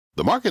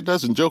The market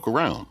doesn't joke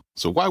around,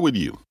 so why would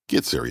you?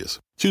 Get serious.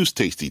 Choose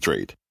Tasty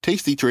Trade.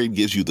 Tasty Trade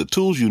gives you the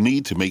tools you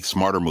need to make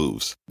smarter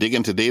moves. Dig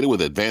into data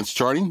with advanced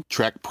charting,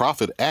 track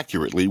profit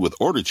accurately with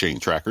order chain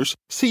trackers,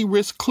 see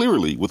risk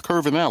clearly with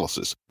curve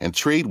analysis, and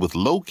trade with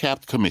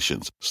low-capped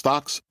commissions,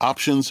 stocks,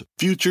 options,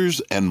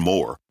 futures, and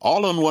more.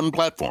 All on one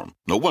platform.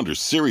 No wonder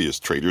serious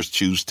traders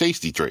choose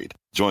Tasty Trade.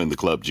 Join the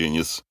club,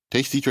 genius.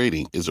 Tasty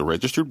Trading is a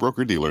registered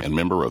broker-dealer and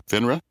member of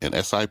FINRA and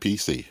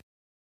SIPC.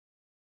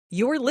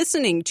 You're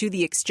listening to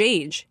The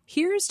Exchange.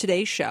 Here's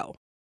today's show.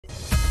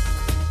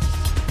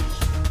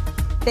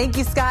 Thank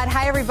you, Scott.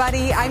 Hi,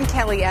 everybody. I'm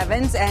Kelly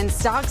Evans, and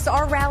stocks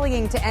are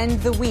rallying to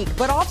end the week,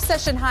 but off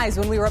session highs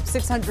when we were up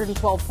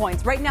 612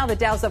 points. Right now, the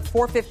Dow's up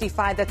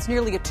 455. That's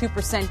nearly a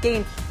 2%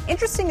 gain.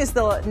 Interesting is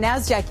the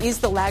NASDAQ is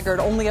the laggard,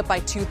 only up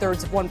by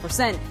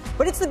 2/3%,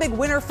 but it's the big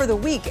winner for the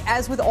week.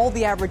 As with all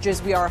the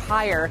averages, we are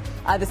higher.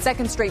 The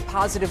second straight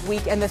positive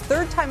week, and the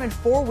third time in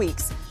 4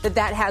 weeks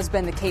that has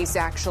been the case,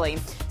 actually.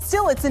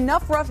 Still, it's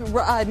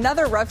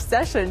another rough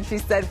session, she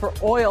said, for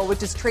oil,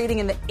 which is trading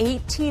in the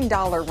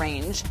 $18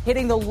 range,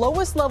 hitting the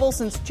lowest level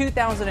since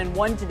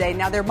 2001 today.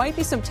 Now, there might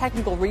be some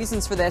technical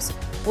reasons for this.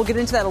 We'll get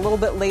into that a little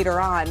bit later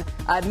on.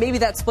 Maybe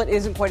that split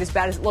isn't quite as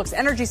bad as it looks.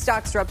 Energy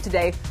stocks are up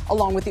today,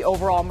 along with the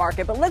overall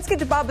market. But let's get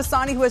to Bob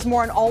Bassani, who has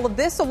more on all of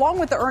this, along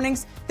with the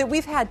earnings that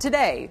we've had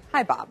today.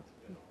 Hi, Bob.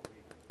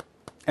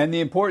 And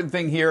the important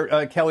thing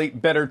here, Kelly,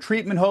 better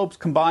treatment hopes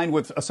combined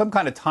with some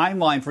kind of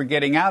timeline for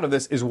getting out of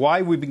this is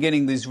why we've been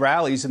getting these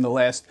rallies in the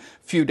last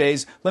few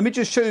days. Let me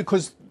just show you,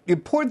 because the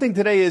important thing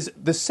today is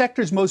the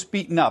sectors most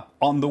beaten up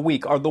on the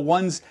week are the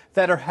ones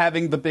that are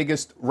having the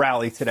biggest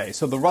rally today.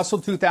 So the Russell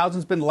 2000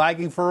 has been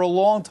lagging for a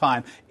long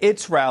time.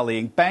 It's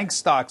rallying. Bank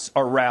stocks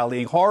are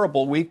rallying.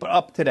 Horrible week, but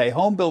up today.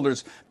 Home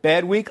builders,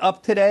 bad week,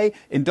 up today.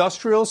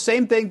 Industrial,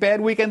 same thing, bad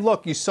week. And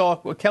look, you saw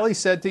what Kelly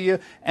said to you,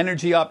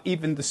 energy up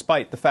even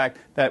despite the fact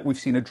that we've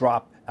seen a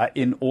drop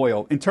in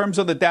oil. In terms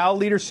of the Dow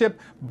leadership,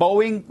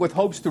 Boeing with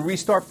hopes to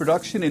restart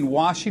production in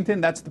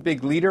Washington. That's the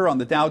big leader on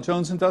the Dow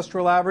Jones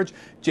Industrial Average.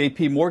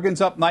 J.P.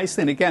 Morgan's up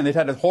nicely. And again, they've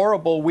had a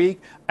horrible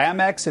week.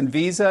 Amex and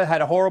Visa had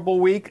a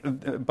horrible week,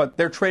 but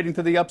they're trading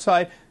to the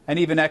upside. And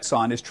even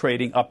Exxon is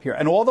trading up here.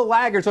 And all the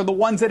laggards are the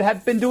ones that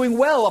have been doing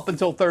well up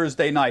until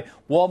Thursday night.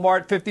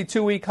 Walmart,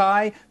 52-week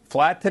high.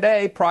 Flat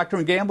today.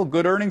 Procter & Gamble,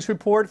 good earnings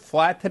report.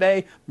 Flat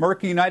today.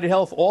 Merck, United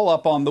Health, all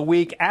up on the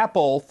week.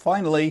 Apple,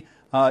 finally,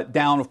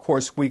 down. Of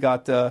course, we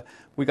got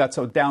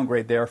some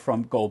downgrade there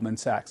from Goldman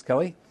Sachs.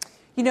 Kelly?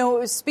 You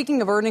know,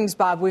 speaking of earnings,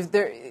 Bob,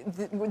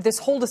 this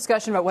whole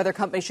discussion about whether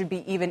companies should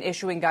be even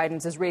issuing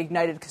guidance is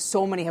reignited because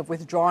so many have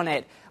withdrawn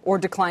it or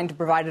declined to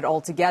provide it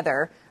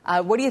altogether.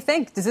 What do you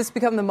think? Does this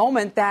become the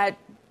moment that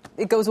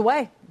it goes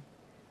away?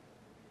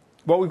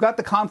 Well, we've got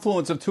the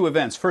confluence of two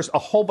events. First, a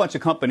whole bunch of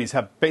companies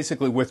have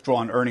basically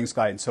withdrawn earnings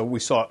guidance. So we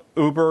saw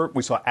Uber,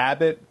 we saw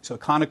Abbott, we saw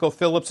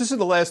ConocoPhillips. This is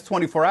the last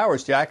 24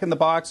 hours. Jack in the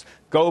Box,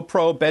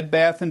 GoPro, Bed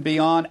Bath &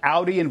 Beyond,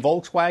 Audi and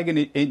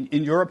Volkswagen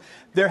in Europe.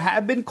 There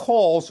have been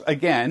calls,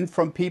 again,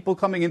 from people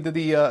coming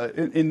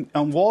into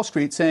on Wall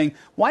Street saying,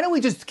 why don't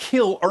we just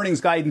kill earnings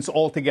guidance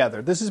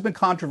altogether? This has been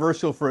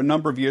controversial for a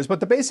number of years,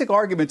 but the basic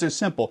arguments are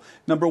simple.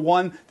 Number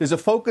one, there's a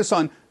focus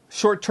on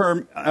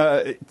short-term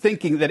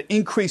thinking that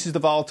increases the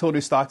volatility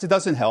of stocks. It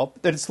doesn't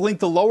help. That it's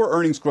linked to lower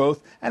earnings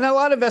growth. And a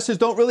lot of investors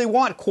don't really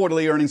want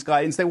quarterly earnings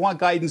guidance. They want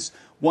guidance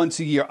once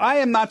a year. I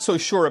am not so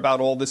sure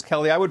about all this,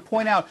 Kelly. I would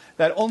point out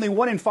that only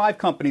 1 in 5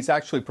 companies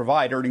actually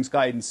provide earnings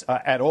guidance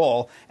at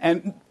all.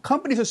 And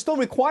companies are still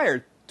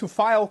required to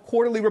file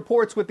quarterly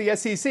reports with the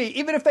SEC,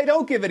 even if they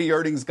don't give any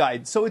earnings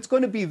guidance. So it's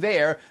going to be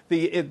there.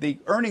 The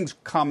earnings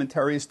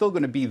commentary is still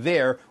going to be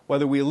there,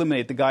 whether we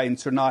eliminate the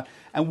guidance or not.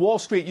 And Wall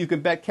Street, you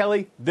can bet,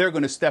 Kelly, they're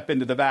going to step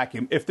into the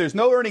vacuum. If there's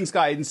no earnings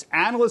guidance,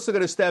 analysts are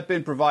going to step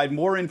in, provide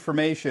more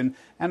information.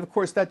 And, of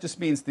course, that just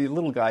means the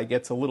little guy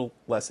gets a little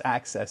less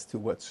access to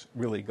what's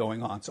really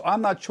going on. So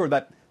I'm not sure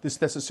that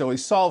this necessarily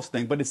solves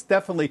things, but it's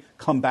definitely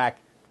come back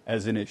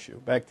as an issue.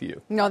 Back to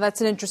you. No, that's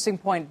an interesting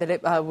point, that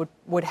it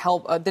would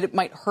help, that it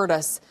might hurt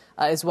us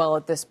as well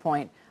at this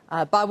point.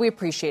 Bob, we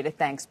appreciate it.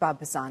 Thanks. Bob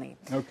Pisani.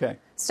 Okay.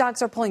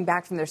 Stocks are pulling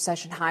back from their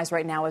session highs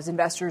right now as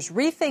investors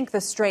rethink the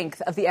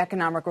strength of the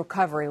economic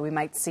recovery we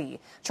might see.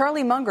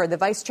 Charlie Munger, the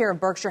vice chair of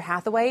Berkshire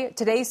Hathaway,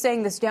 today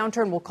saying this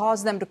downturn will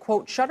cause them to,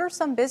 quote, shutter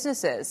some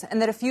businesses and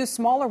that a few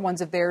smaller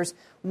ones of theirs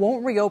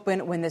won't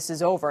reopen when this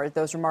is over.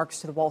 Those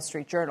remarks to the Wall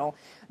Street Journal.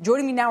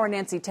 Joining me now are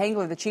Nancy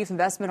Tangler, the chief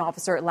investment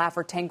officer at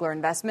Laffer Tangler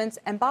Investments,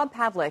 and Bob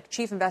Pavlik,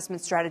 chief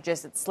investment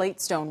strategist at Slate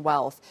Stone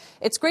Wealth.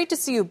 It's great to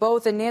see you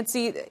both. And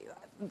Nancy,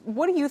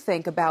 what do you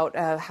think about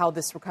how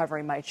this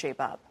recovery might shape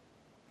up?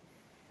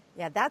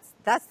 Yeah,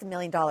 that's the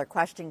million-dollar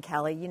question,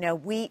 Kelly. You know,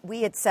 we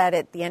had said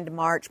at the end of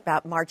March,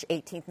 about March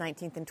 18th,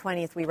 19th, and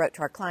 20th, we wrote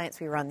to our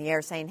clients, we were on the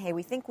air saying, hey,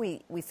 we think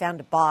we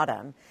found a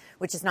bottom,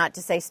 which is not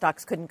to say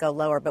stocks couldn't go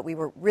lower, but we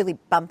were really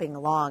bumping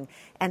along.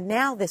 And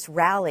now this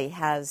rally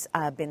has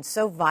been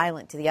so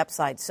violent to the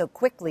upside so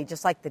quickly,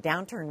 just like the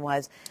downturn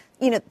was.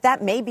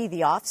 that may be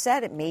the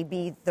offset. It may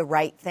be the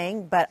right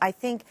thing. But I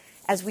think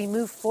as we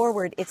move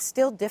forward, it's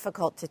still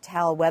difficult to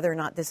tell whether or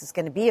not this is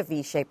going to be a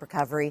V-shaped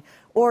recovery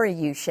or a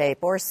U-shape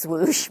or a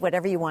swoosh,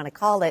 whatever you want to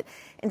call it.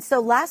 And so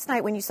last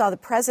night when you saw the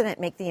president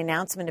make the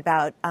announcement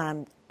about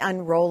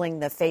unrolling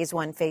the phase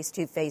 1, phase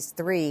 2, phase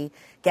 3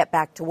 get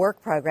back to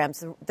work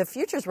programs, the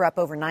futures were up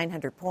over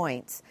 900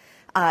 points.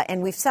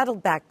 And we've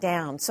settled back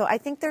down. So I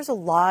think there's a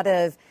lot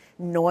of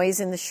noise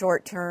in the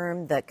short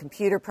term, the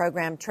computer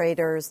program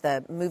traders,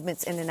 the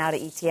movements in and out of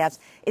ETFs.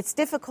 It's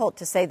difficult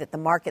to say that the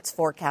market's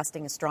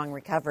forecasting a strong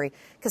recovery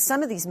because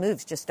some of these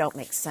moves just don't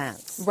make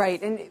sense.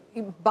 Right. And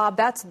Bob,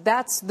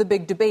 that's the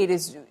big debate.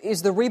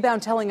 Is the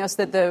rebound telling us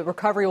that the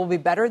recovery will be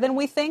better than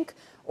we think?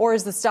 Or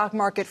is the stock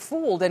market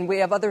fooled? And we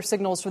have other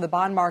signals for the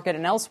bond market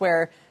and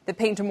elsewhere that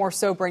paint a more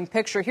sobering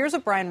picture. Here's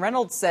what Brian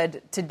Reynolds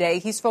said today.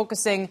 He's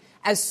focusing,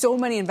 as so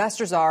many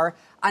investors are,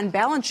 on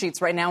balance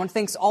sheets right now and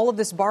thinks all of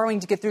this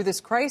borrowing to get through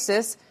this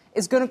crisis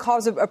is going to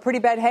cause a pretty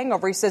bad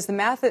hangover. He says the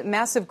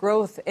massive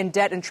growth in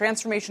debt and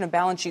transformation of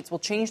balance sheets will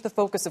change the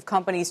focus of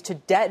companies to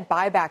debt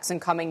buybacks in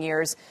coming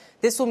years.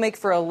 This will make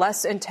for a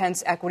less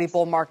intense equity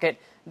bull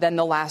market than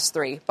the last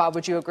three. Bob,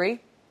 would you agree?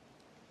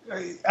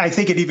 I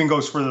think it even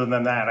goes further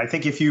than that. I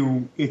think if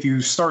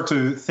you start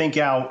to think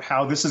out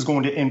how this is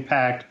going to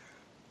impact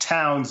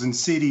towns and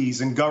cities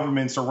and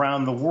governments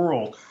around the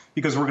world,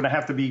 because we're going to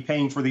have to be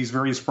paying for these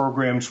various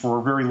programs for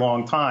a very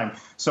long time.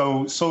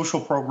 So social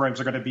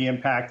programs are going to be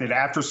impacted.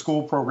 After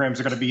school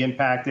programs are going to be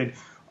impacted.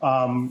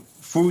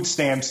 Food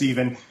stamps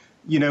even.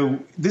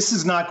 This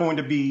is not going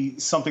to be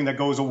something that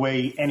goes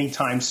away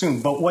anytime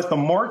soon. But what the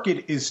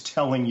market is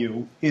telling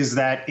you is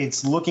that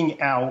it's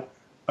looking out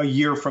a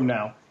year from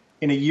now.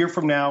 In a year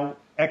from now,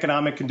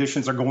 economic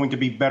conditions are going to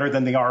be better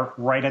than they are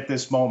right at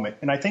this moment.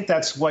 And I think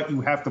that's what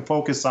you have to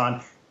focus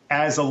on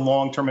as a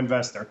long-term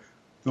investor.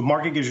 The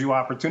market gives you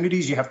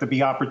opportunities. You have to be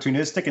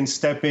opportunistic and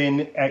step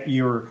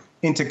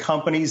into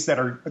companies that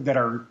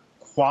are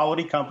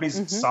quality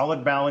companies,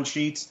 solid balance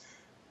sheets,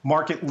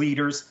 market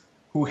leaders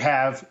who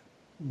have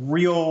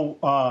real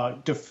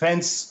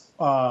defense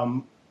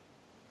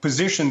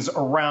positions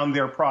around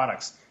their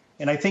products.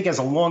 And I think as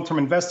a long-term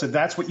investor,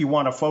 that's what you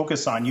want to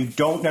focus on. You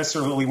don't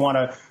necessarily want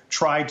to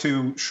try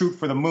to shoot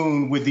for the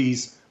moon with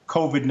these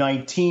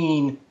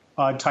COVID-19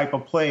 type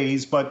of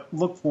plays, but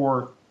look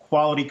for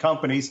quality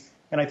companies.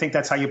 And I think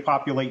that's how you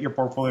populate your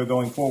portfolio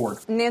going forward.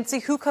 Nancy,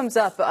 who comes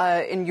up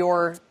in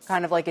your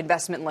kind of like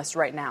investment list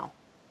right now?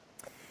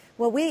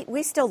 Well,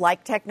 we still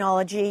like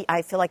technology.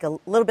 I feel like a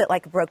little bit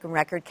like a broken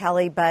record,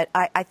 Kelly, but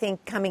I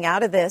think coming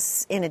out of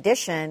this, in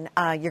addition,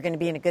 you're going to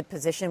be in a good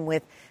position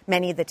with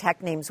many of the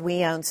tech names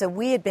we own. So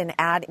we have been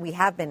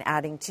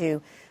adding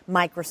to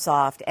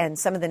Microsoft and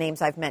some of the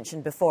names I've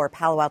mentioned before,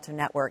 Palo Alto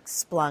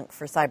Networks, Splunk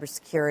for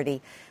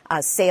cybersecurity,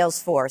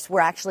 Salesforce.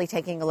 We're actually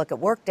taking a look at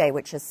Workday,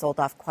 which has sold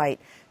off quite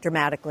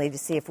dramatically, to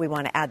see if we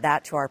want to add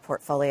that to our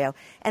portfolio.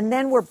 And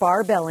then we're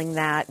barbelling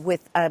that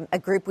with a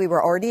group we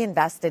were already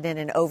invested in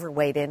and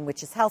overweight in,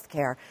 which is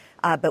healthcare.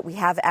 But we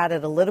have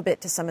added a little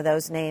bit to some of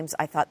those names.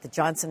 I thought the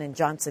Johnson &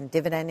 Johnson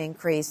dividend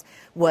increase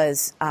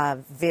was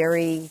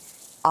very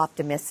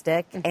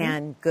optimistic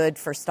and good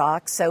for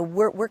stocks. So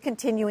we're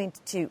continuing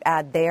to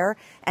add there,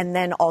 and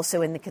then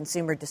also in the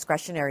consumer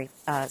discretionary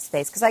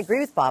space. Because I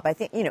agree with Bob. I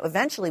think,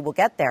 eventually we'll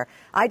get there.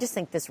 I just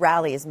think this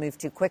rally has moved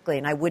too quickly,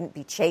 and I wouldn't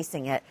be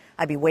chasing it.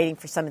 I'd be waiting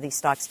for some of these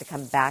stocks to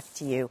come back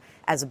to you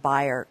as a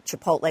buyer.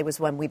 Chipotle was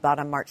one we bought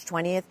on March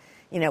 20th.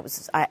 It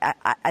was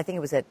I think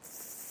it was at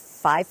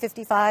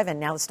 $555, and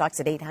now the stock's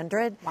at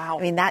 $800. Wow.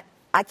 I mean,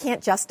 I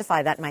can't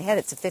justify that in my head.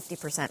 It's a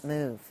 50%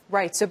 move.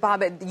 Right. So,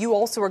 Bob, you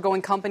also are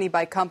going company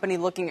by company,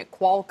 looking at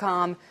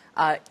Qualcomm,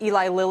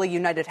 Eli Lilly,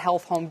 United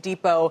Health, Home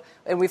Depot,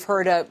 and we've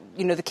heard,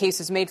 the case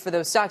is made for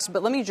those stocks.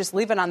 But let me just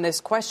leave it on this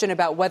question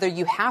about whether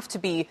you have to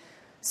be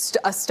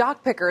a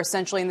stock picker,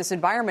 essentially, in this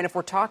environment. If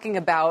we're talking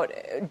about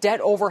debt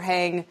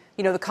overhang,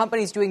 the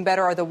companies doing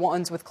better are the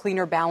ones with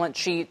cleaner balance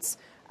sheets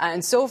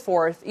and so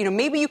forth.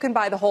 Maybe you can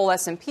buy the whole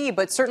S&P,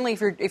 but certainly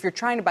if you're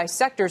trying to buy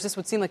sectors, this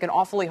would seem like an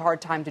awfully hard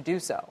time to do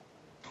so.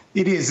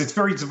 It is. It's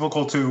very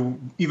difficult to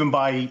even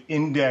buy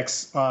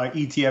index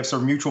ETFs or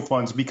mutual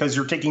funds because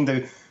you're taking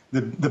the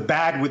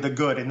bad with the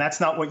good, and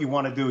that's not what you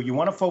want to do. You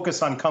want to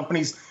focus on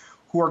companies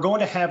who are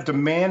going to have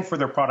demand for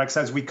their products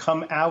as we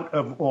come out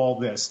of all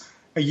this.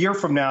 A year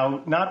from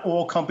now, not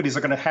all companies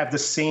are going to have the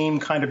same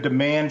kind of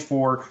demand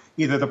for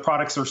either the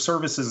products or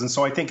services. And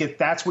so I think if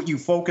that's what you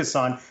focus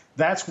on,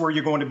 that's where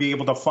you're going to be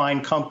able to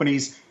find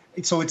companies.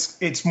 So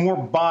it's more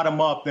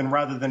bottom up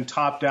rather than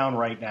top down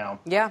right now.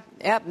 Yeah.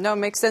 No,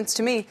 makes sense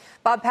to me.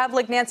 Bob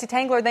Pavlik, Nancy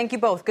Tangler, thank you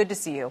both. Good to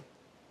see you.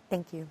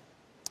 Thank you.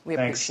 We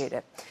appreciate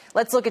it.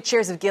 Let's look at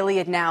shares of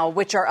Gilead now,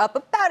 which are up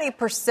about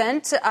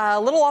 8%, a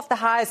little off the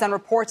highs on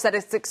reports that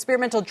its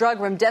experimental drug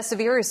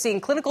remdesivir is seeing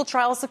clinical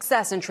trial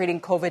success in treating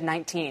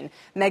COVID-19.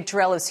 Meg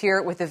Terrell is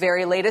here with the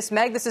very latest.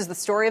 Meg, this is the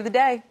story of the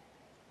day.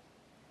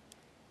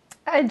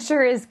 It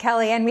sure is,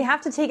 Kelly, and we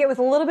have to take it with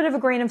a little bit of a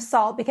grain of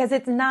salt because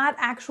it's not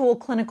actual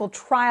clinical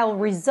trial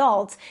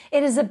results.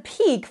 It is a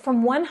peek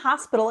from one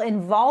hospital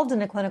involved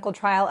in a clinical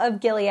trial of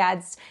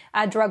Gilead's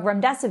drug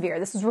remdesivir.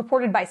 This was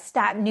reported by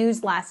Stat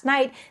News last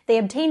night. They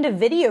obtained a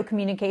video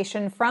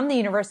communication from the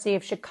University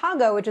of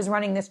Chicago, which is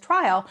running this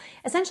trial,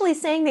 essentially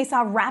saying they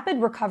saw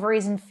rapid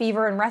recoveries in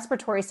fever and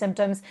respiratory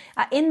symptoms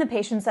in the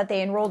patients that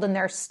they enrolled in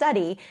their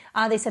study.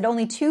 They said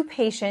only 2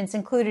 patients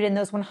included in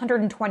those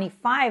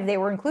 125 they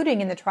were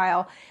including in the trial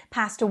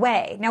passed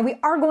away. Now, we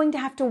are going to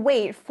have to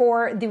wait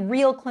for the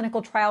real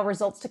clinical trial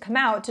results to come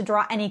out to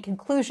draw any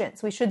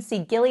conclusions. We should see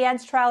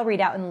Gilead's trial read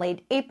out in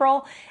late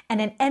April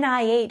and an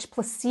NIH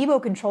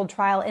placebo-controlled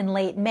trial in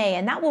late May,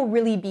 and that will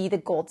really be the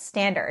gold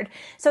standard.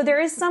 So there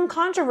is some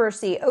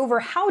controversy over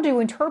how to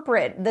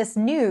interpret this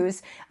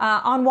news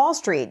on Wall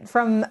Street.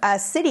 From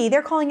Citi,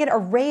 they're calling it a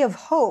ray of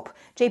hope.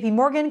 JP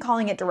Morgan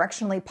calling it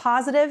directionally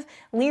positive.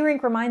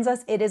 Leerink reminds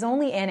us it is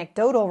only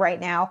anecdotal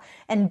right now,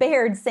 and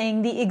Baird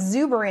saying the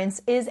exuberance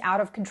is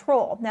out of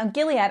control. Now,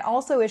 Gilead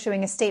also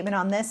issuing a statement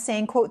on this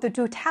saying, quote, the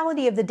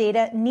totality of the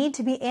data need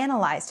to be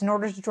analyzed in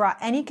order to draw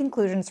any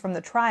conclusions from the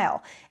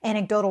trial.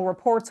 Anecdotal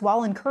reports,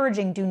 while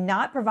encouraging, do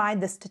not provide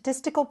the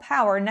statistical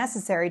power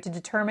necessary to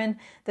determine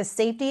the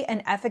safety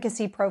and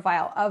efficacy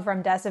profile of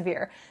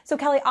remdesivir. So,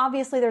 Kelly,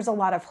 obviously there's a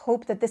lot of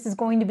hope that this is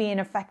going to be an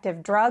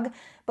effective drug,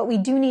 but we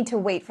do need to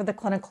wait for the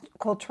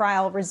clinical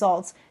trial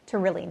results to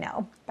really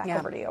know. Back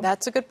over to you.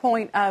 That's a good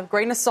point.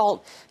 Grain of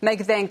salt.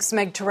 Meg, thanks.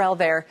 Meg Terrell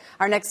there.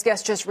 Our next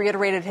guest just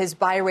reiterated his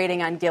buy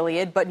rating on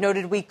Gilead, but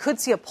noted we could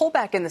see a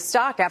pullback in the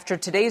stock after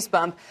today's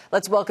bump.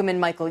 Let's welcome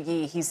in Michael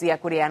Yee. He's the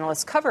equity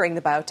analyst covering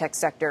the biotech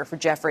sector for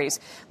Jefferies.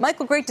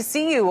 Michael, great to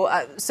see you.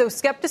 So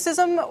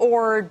skepticism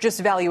or just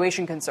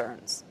valuation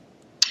concerns?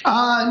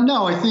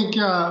 No, I think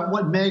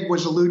what Meg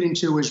was alluding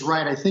to is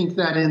right. I think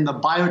that in the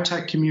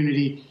biotech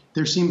community,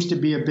 there seems to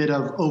be a bit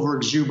of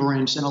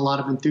overexuberance and a lot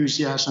of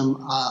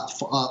enthusiasm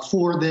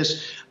for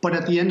this. But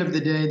at the end of the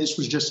day, this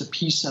was just a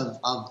piece of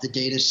the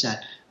data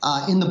set.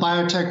 In the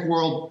biotech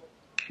world,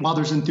 while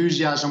there's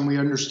enthusiasm, we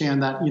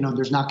understand that,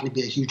 there's not going to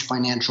be a huge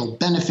financial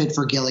benefit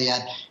for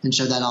Gilead. And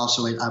so that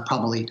also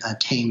probably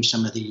tames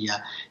some of the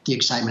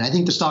excitement. I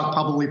think the stock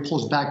probably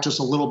pulls back just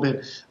a little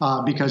bit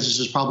because this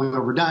is probably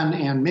overdone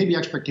and maybe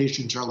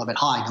expectations are a little bit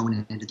high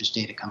going into this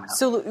data coming up.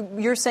 So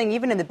you're saying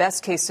even in the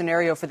best case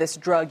scenario for this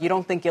drug, you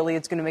don't think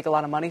Gilead's going to make a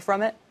lot of money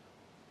from it?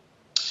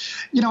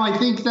 I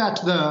think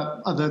that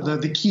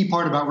the key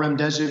part about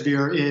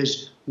remdesivir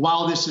is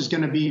while this is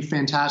going to be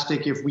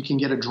fantastic if we can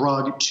get a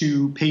drug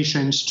to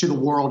patients, to the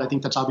world, I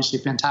think that's obviously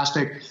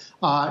fantastic.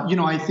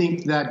 I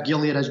think that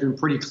Gilead has been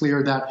pretty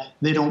clear that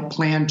they don't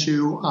plan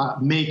to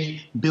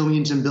make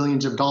billions and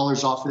billions of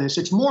dollars off of this.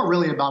 It's more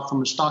really about,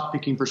 from a stock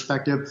picking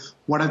perspective,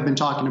 what I've been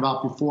talking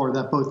about before,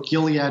 that both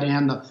Gilead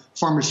and the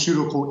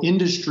pharmaceutical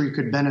industry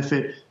could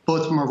benefit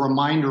both from a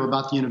reminder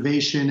about the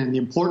innovation and the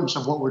importance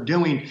of what we're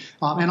doing,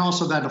 and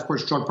also that, of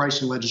course, drug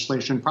pricing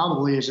legislation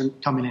probably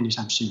isn't coming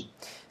anytime soon.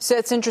 So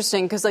it's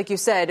interesting because, like you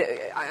said,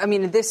 I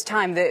mean, at this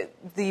time,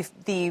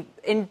 the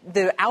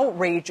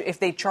outrage if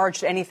they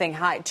charged anything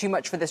high too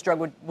much for this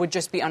drug would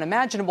just be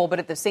unimaginable. But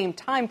at the same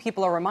time,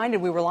 people are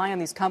reminded we rely on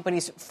these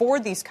companies for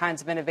these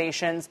kinds of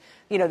innovations.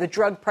 The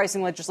drug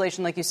pricing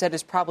legislation, like you said,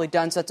 is probably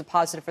done, so it's a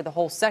positive for the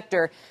whole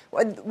sector.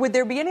 Would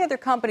there be any other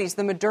companies,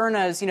 the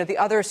Modernas, the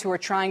others who are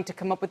trying to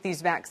come up with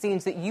these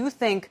vaccines that you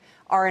think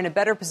are in a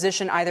better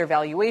position, either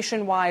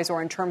valuation-wise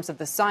or in terms of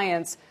the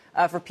science,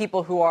 for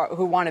people who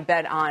want to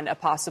bet on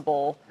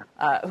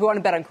who want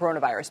to bet on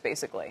coronavirus,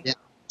 basically? Yeah.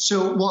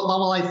 So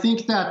while I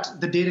think that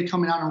the data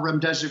coming out on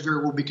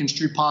remdesivir will be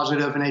construed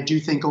positive, and I do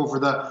think over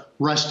the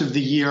rest of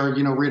the year,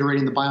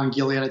 reiterating the buy on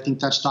Gilead, I think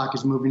that stock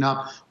is moving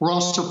up. We're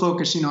also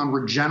focusing on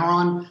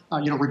Regeneron.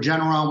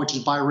 Regeneron, which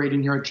is buy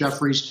rating here at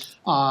Jefferies,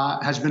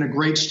 has been a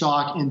great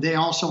stock, and they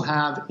also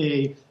have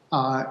a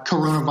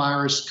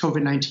coronavirus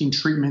COVID-19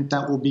 treatment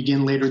that will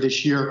begin later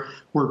this year.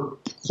 We're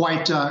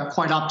quite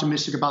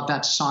optimistic about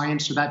that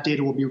science, so that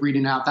data will be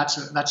reading out.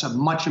 That's a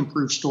much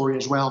improved story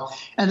as well.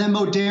 And then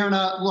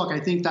Moderna, look, I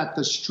think that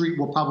the street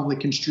will probably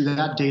construe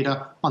that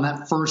data on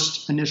that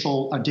first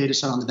initial data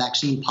set on the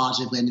vaccine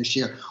positively in this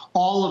year.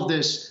 All of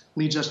this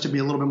leads us to be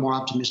a little bit more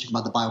optimistic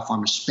about the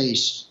biopharma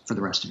space for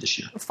the rest of this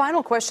year.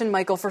 Final question,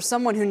 Michael, for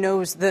someone who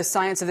knows the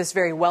science of this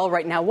very well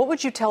right now, what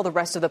would you tell the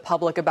rest of the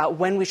public about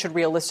when we should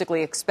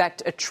realistically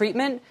expect a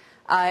treatment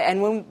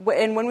and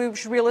when we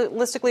should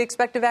realistically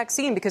expect a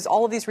vaccine? Because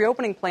all of these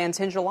reopening plans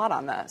hinge a lot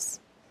on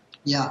this.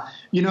 Yeah.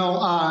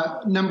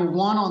 Number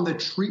one, on the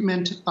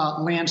treatment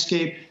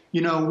landscape,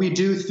 we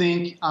do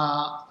think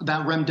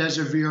that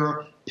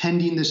remdesivir,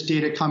 pending this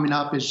data coming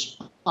up, is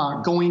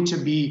going to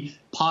be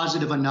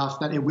positive enough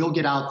that it will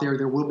get out there.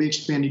 There will be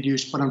expanded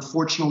use, but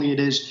unfortunately it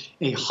is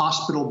a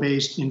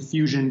hospital-based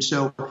infusion,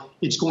 so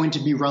it's going to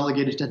be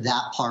relegated to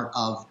that part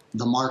of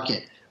the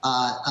market.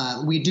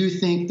 We do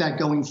think that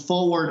going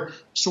forward,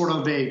 sort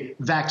of a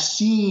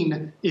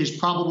vaccine is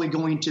probably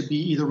going to be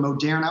either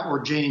Moderna or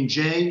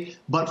J&J.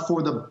 But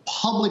for the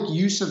public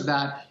use of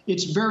that,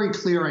 it's very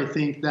clear, I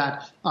think,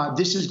 that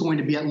this is going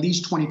to be at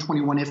least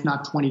 2021, if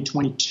not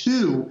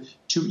 2022,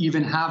 to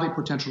even have a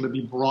potential to be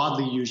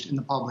broadly used in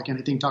the public. And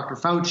I think Dr.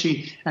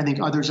 Fauci, I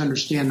think others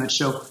understand that.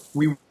 So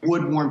we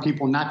would warn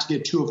people not to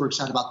get too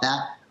overexcited about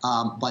that.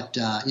 But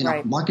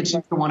right. Markets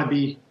seem to want to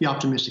be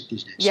optimistic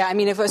these days. Yeah, I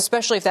mean,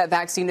 especially if that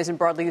vaccine isn't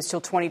broadly used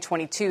till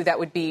 2022, that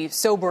would be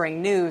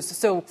sobering news.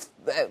 So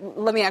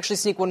let me actually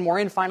sneak one more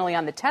in finally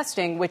on the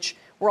testing, which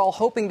we're all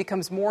hoping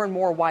becomes more and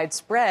more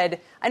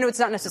widespread. I know it's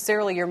not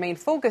necessarily your main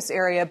focus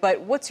area,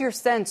 but what's your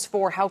sense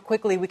for how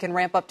quickly we can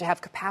ramp up to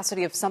have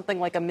capacity of something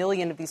like 1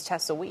 million of these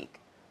tests a week?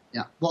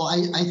 Yeah, well,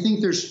 I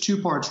think there's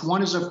two parts.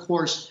 One is, of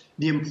course,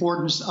 the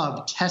importance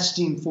of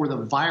testing for the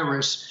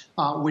virus,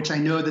 which I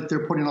know that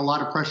they're putting a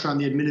lot of pressure on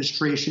the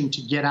administration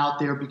to get out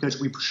there because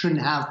we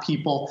shouldn't have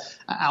people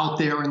out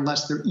there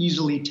unless they're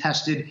easily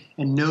tested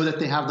and know that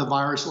they have the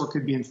virus or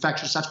could be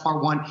infectious. That's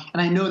part one.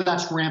 And I know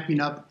that's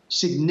ramping up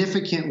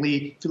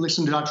significantly. If you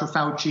listen to Dr.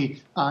 Fauci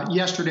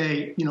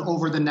yesterday,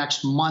 over the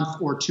next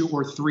month or 2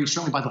 or 3,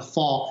 certainly by the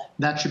fall,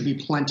 that should be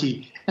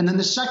plenty. And then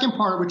the second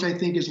part, which I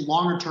think is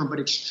longer term but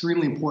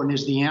extremely important,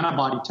 is the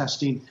antibody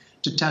testing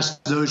to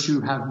test those who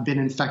have been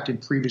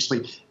infected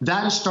previously.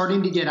 That is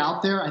starting to get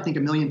out there. I think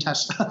 1 million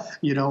tests, a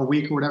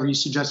week or whatever you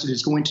suggested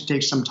is going to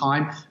take some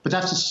time. But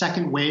that's the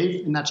second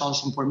wave, and that's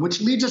also important, which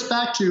leads us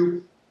back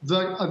to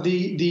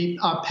the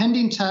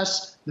pending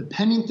tests, the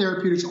pending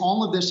therapeutics.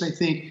 All of this, I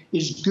think,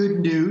 is good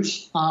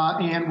news,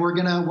 and we're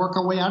going to work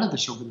our way out of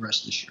this over the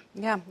rest of this year.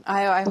 Yeah,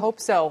 I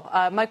hope so.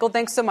 Michael,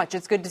 thanks so much.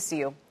 It's good to see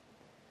you.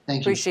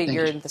 Thank you. Appreciate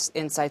your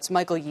insights.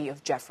 Michael Yee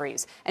of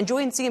Jefferies. And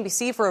join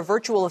CNBC for a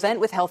virtual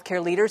event with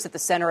healthcare leaders at the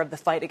center of the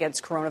fight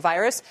against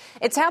coronavirus.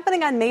 It's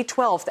happening on May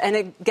 12th,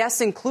 and guests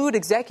include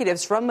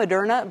executives from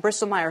Moderna,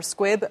 Bristol-Myers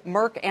Squibb,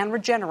 Merck, and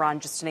Regeneron,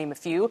 just to name a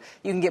few.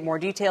 You can get more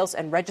details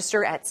and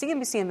register at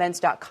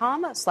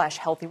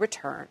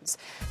cnbcevents.com/healthyreturns.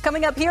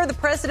 Coming up here, the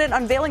president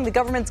unveiling the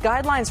government's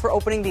guidelines for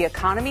opening the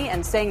economy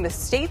and saying the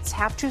states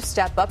have to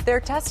step up their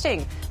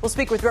testing. We'll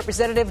speak with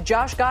Representative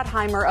Josh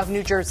Gottheimer of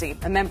New Jersey,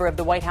 a member of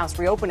the White House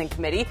Reopening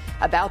Committee,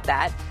 about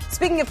that.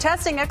 Speaking of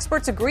testing,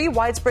 experts agree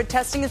widespread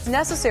testing is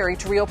necessary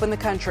to reopen the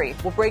country.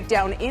 We'll break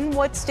down in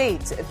what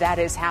states that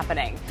is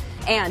happening.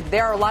 And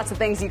there are lots of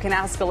things you can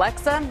ask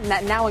Alexa, and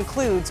that now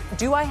includes,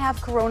 do I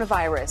have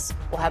coronavirus?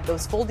 We'll have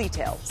those full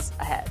details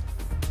ahead.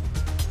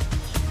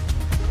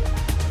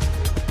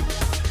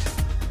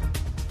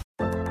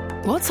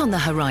 What's on the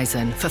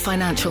horizon for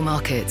financial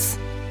markets?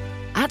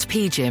 At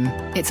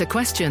PGIM, it's a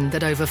question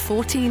that over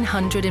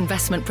 1,400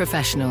 investment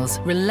professionals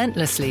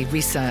relentlessly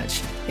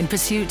research in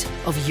pursuit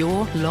of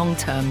your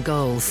long-term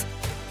goals.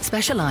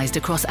 Specialized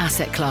across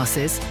asset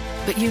classes,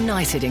 but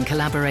united in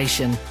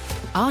collaboration,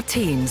 our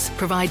teams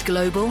provide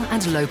global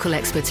and local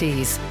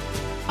expertise.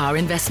 Our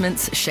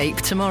investments shape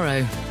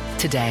tomorrow,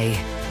 today.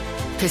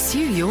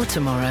 Pursue your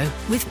tomorrow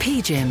with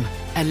PGIM,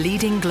 a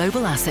leading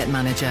global asset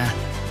manager.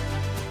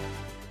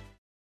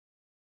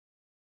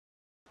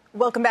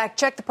 Welcome back.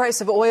 Check the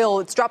price of oil.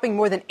 It's dropping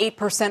more than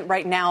 8%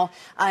 right now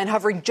and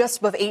hovering just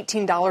above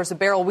 $18 a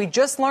barrel. We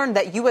just learned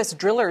that U.S.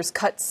 drillers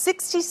cut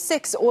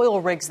 66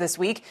 oil rigs this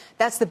week.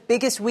 That's the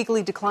biggest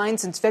weekly decline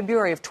since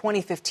February of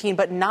 2015,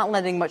 but not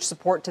lending much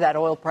support to that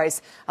oil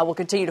price. We'll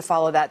continue to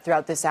follow that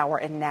throughout this hour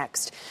and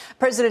next.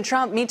 President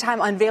Trump,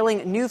 meantime,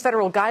 unveiling new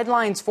federal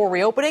guidelines for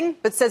reopening,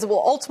 but says it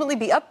will ultimately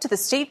be up to the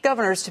state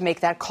governors to make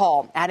that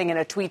call, adding in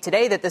a tweet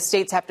today that the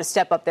states have to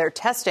step up their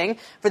testing.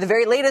 For the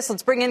very latest,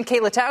 let's bring in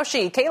Kayla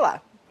Tausche. Kayla.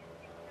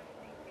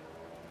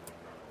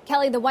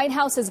 Kelly, the White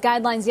House's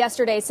guidelines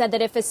yesterday said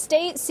that if a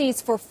state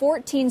sees for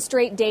 14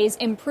 straight days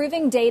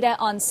improving data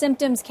on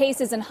symptoms,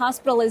 cases, and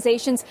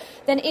hospitalizations,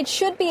 then it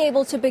should be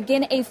able to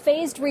begin a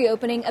phased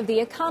reopening of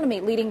the economy,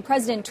 leading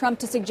President Trump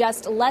to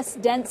suggest less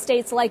dense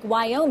states like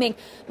Wyoming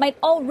might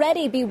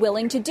already be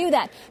willing to do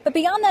that. But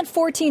beyond that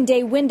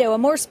 14-day window, a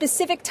more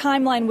specific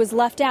timeline was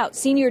left out.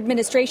 Senior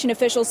administration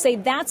officials say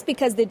that's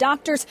because the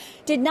doctors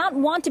did not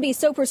want to be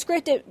so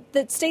prescriptive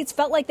that states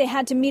felt like they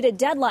had to meet a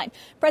deadline.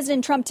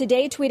 President Trump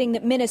today tweeting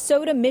that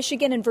Minnesota,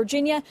 Michigan, and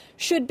Virginia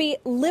should be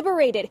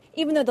liberated,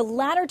 even though the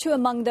latter two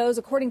among those,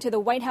 according to the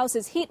White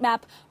House's heat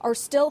map, are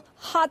still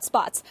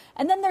hotspots.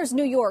 And then there's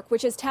New York,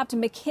 which has tapped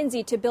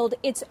McKinsey to build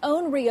its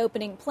own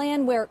reopening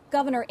plan, where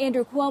Governor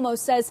Andrew Cuomo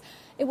says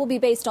it will be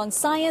based on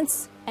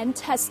science and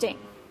testing.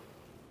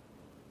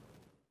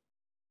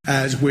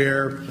 As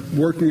we're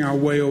working our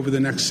way over the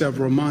next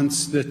several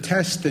months, the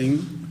testing,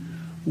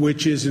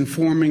 which is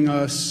informing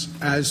us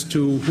as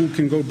to who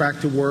can go back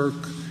to work,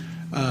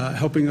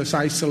 helping us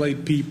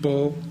isolate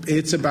people.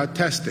 It's about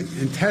testing.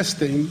 And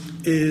testing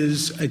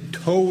is a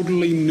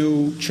totally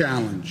new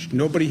challenge.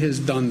 Nobody has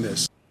done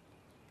this.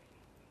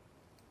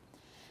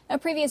 A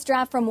previous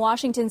draft from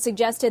Washington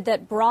suggested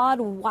that broad,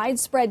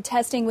 widespread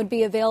testing would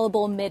be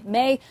available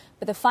mid-May.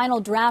 But the final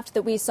draft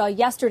that we saw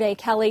yesterday,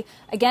 Kelly,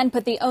 again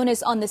put the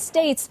onus on the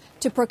states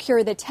to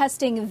procure the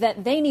testing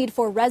that they need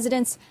for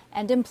residents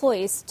and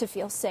employees to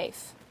feel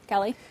safe.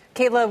 Kelly?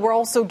 Kayla, we're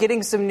also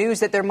getting some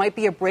news that there might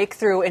be a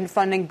breakthrough in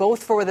funding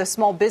both for the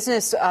small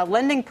business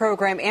lending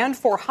program and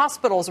for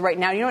hospitals right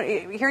now.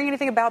 Hearing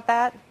anything about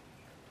that?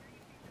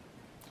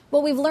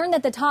 Well, we've learned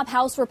that the top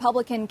House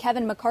Republican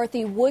Kevin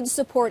McCarthy would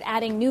support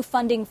adding new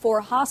funding for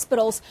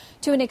hospitals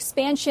to an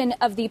expansion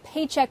of the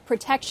Paycheck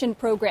Protection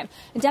Program.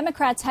 The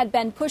Democrats had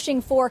been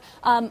pushing for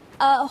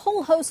a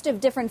whole host of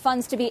different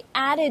funds to be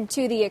added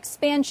to the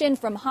expansion,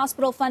 from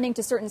hospital funding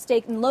to certain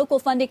state and local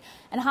funding.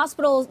 And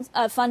hospital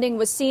funding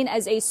was seen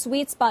as a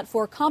sweet spot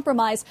for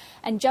compromise.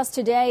 And just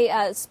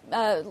today,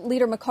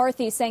 Leader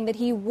McCarthy saying that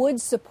he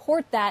would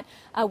support that,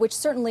 which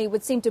certainly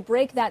would seem to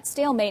break that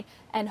stalemate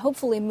and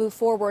hopefully move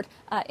forward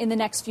in the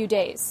next few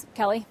days.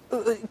 Kelly?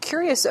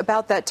 Curious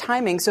about that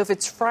timing. So if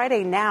it's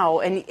Friday now,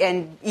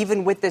 and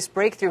even with this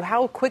breakthrough,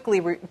 how quickly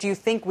do you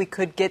think we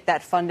could get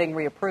that funding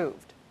reapproved?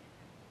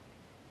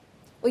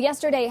 Well,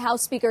 yesterday,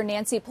 House Speaker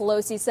Nancy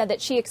Pelosi said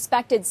that she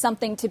expected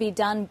something to be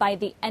done by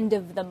the end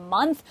of the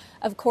month.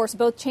 Of course,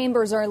 both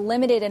chambers are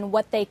limited in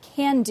what they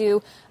can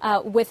do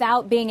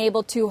without being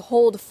able to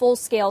hold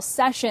full-scale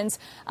sessions.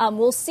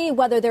 We'll see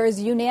whether there is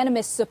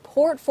unanimous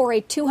support for a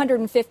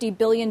 $250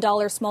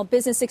 billion small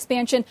business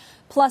expansion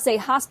plus a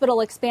hospital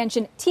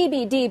expansion,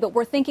 TBD, but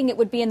we're thinking it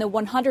would be in the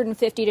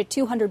 $150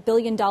 to $200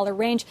 billion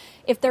range.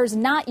 If there's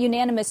not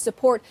unanimous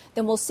support,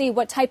 then we'll see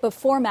what type of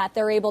format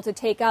they're able to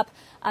take up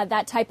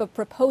that type of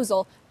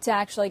proposal to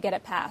actually get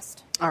it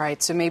passed. All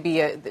right, so maybe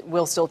it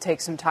will still take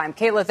some time.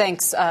 Kayla,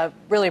 thanks.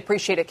 Really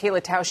appreciate it.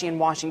 Kayla Tausche in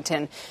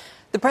Washington.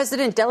 The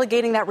president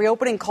delegating that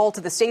reopening call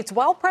to the states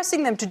while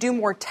pressing them to do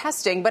more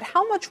testing. But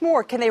how much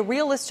more can they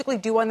realistically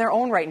do on their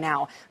own right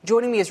now?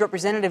 Joining me is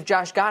Representative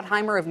Josh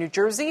Gottheimer of New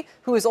Jersey,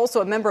 who is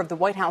also a member of the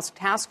White House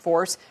Task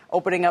Force,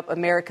 Opening Up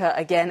America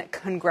Again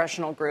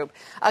congressional group.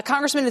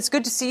 Congressman, it's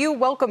good to see you.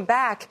 Welcome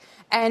back.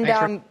 And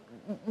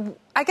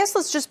I guess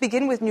let's just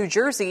begin with New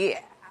Jersey,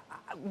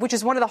 which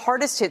is one of the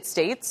hardest hit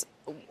states.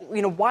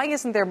 Why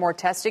isn't there more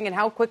testing, and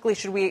how quickly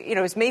should we,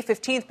 is May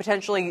 15th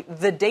potentially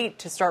the date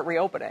to start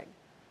reopening?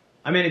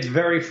 I mean, it's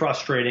very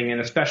frustrating,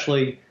 and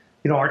especially,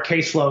 our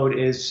caseload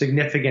is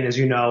significant, as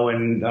you know,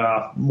 and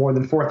more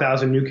than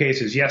 4,000 new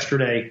cases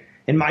yesterday.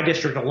 In my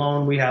district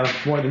alone, we have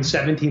more than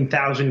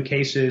 17,000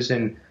 cases,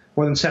 and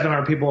more than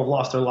 700 people have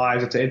lost their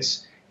lives.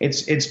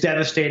 It's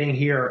devastating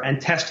here,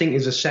 and testing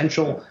is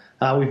essential.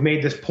 We've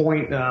made this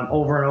point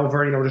over and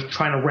over, just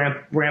trying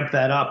to ramp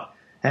that up.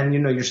 And,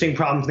 you're seeing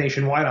problems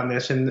nationwide on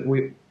this,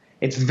 and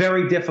it's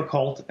very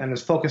difficult. And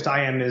as focused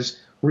I am is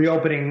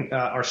reopening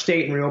our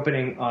state and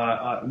reopening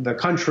the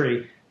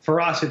country. For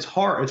us, it's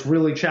hard. It's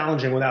really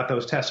challenging without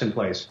those tests in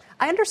place.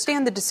 I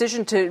understand the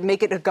decision to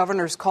make it a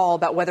governor's call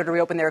about whether to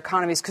reopen their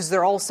economies because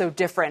they're all so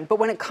different. But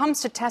when it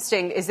comes to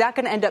testing, is that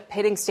going to end up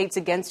pitting states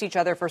against each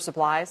other for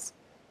supplies?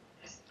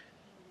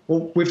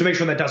 Well, we have to make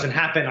sure that doesn't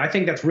happen. I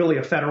think that's really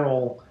a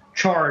federal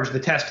charge, the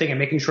testing and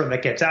making sure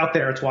that gets out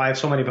there. It's why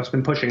so many of us have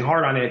been pushing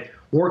hard on it,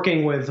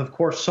 working with, of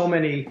course, so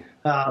many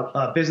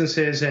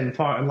businesses and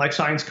life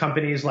science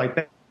companies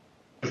like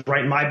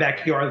right in my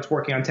backyard that's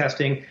working on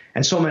testing,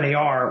 and so many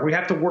are. We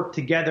have to work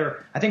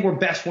together. I think we're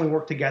best when we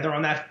work together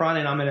on that front,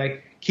 and I'm going to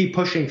keep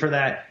pushing for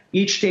that.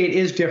 Each state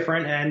is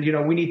different, and,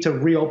 we need to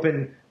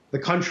reopen the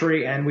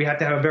country, and we have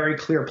to have a very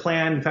clear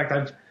plan. In fact,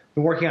 I've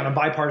been working on a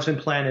bipartisan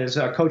plan as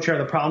co-chair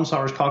of the Problem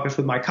Solvers Caucus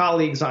with my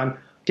colleagues on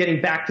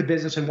getting back to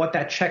business and what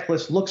that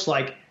checklist looks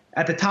like.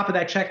 At the top of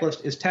that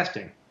checklist is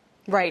testing.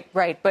 Right.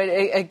 But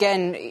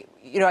again,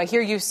 I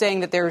hear you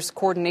saying that there's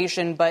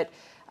coordination, but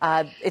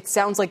it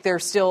sounds like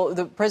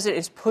the president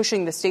is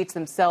pushing the states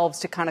themselves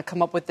to kind of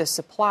come up with this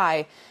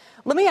supply.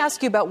 Let me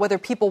ask you about whether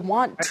people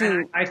want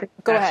to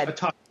go ahead.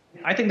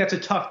 I think that's a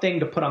tough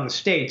thing to put on the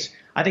states.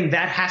 I think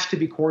that has to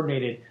be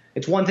coordinated.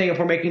 It's one thing if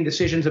we're making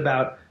decisions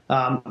about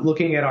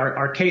looking at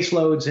our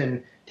caseloads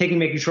and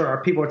making sure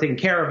our people are taken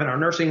care of in our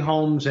nursing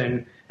homes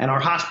and our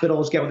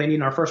hospitals get what they need,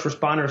 and our first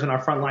responders and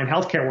our frontline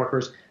healthcare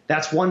workers.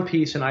 That's one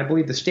piece, and I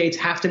believe the states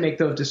have to make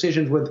those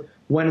decisions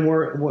when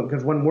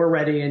we're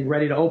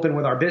ready to open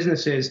with our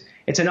businesses.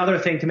 It's another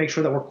thing to make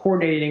sure that we're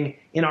coordinating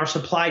in our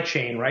supply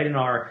chain, right, in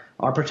our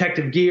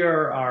protective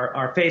gear,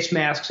 our face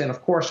masks, and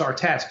of course our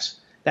tests.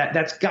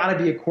 That's got to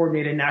be a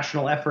coordinated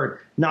national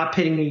effort, not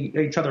pitting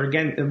each other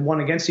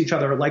against each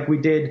other like we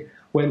did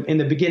in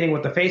the beginning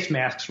with the face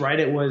masks, right?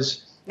 It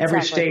was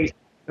every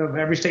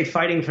state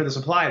fighting for the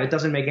supply. That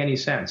doesn't make any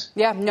sense.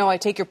 Yeah, no, I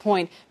take your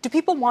point. Do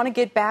people want to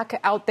get back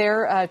out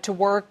there to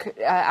work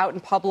out in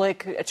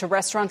public, to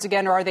restaurants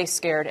again, or are they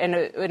scared in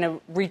a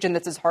region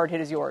that's as hard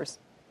hit as yours?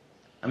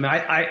 I mean,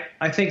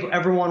 I think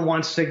everyone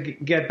wants to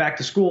get back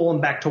to school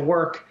and back to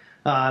work.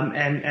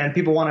 And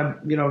people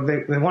want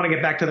to, they want to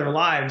get back to their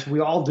lives.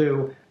 We all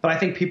do. But I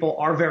think people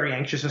are very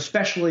anxious,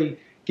 especially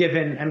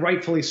given, and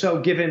rightfully so,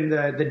 given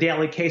the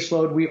daily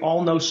caseload. We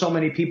all know so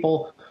many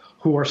people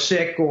who are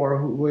sick,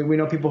 or we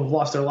know people who've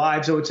lost their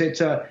lives. So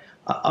it's a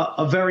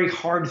very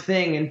hard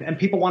thing, and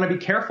people want to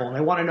be careful, and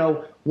they want to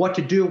know what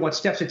to do, what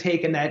steps to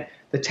take, and that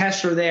the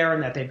tests are there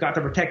and that they've got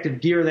the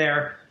protective gear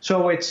there.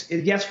 So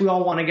yes, we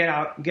all want to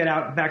get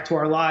out back to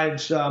our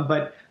lives,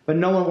 but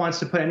no one wants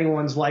to put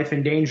anyone's life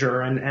in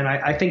danger, and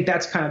I think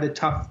that's kind of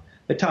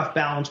the tough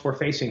balance we're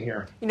facing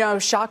here. I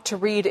was shocked to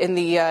read in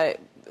the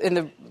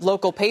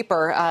local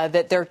paper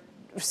that they're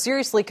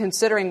seriously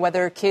considering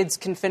whether kids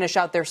can finish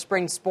out their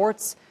spring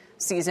sports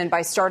season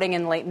by starting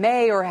in late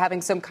May or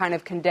having some kind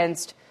of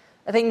condensed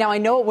thing. Now, I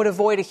know it would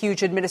avoid a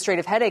huge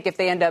administrative headache if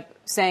they end up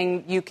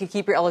saying you can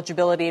keep your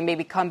eligibility and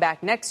maybe come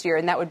back next year,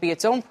 and that would be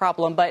its own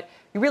problem. But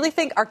you really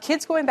think, are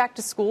kids going back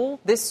to school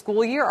this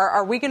school year?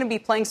 Are we going to be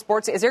playing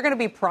sports? Is there going to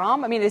be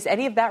prom? I mean, is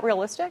any of that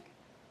realistic?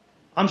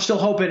 I'm still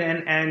hoping,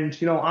 and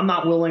I'm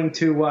not willing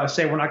to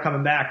say we're not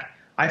coming back.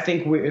 I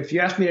think if you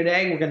ask me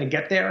today, we're going to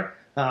get there.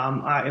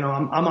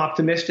 I'm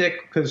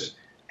optimistic because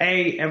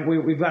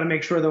we've got to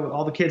make sure that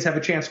all the kids have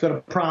a chance to go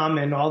to prom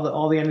and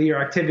all the end of the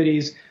year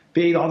activities.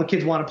 B, all the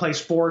kids want to play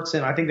sports,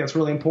 and I think that's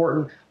really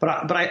important.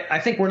 But I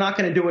think we're not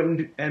going to do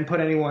it and put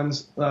anyone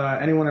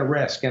at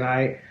risk. And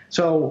I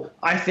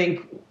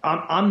think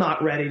I'm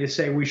not ready to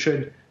say we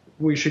should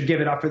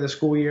give it up for the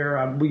school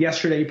year.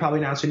 Yesterday, you probably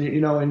announced in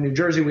New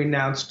Jersey, we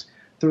announced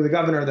through the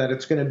governor that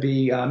it's going to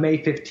be May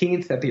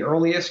 15th at the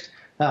earliest.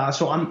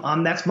 So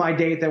that's my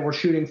date that we're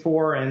shooting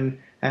for. And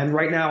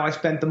right now, I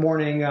spent the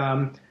morning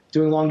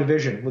doing long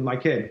division with my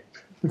kid.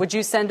 Would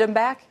you send him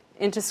back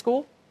into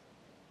school?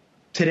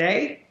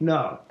 Today?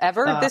 No.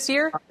 Ever this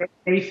year?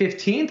 May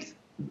 15th?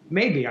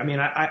 Maybe. I mean,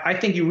 I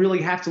think you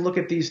really have to look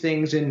at these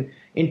things in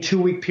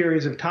 2-week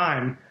periods of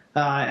time.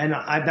 And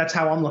that's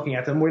how I'm looking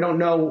at them. We don't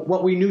know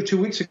what we knew 2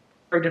 weeks ago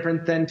are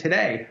different than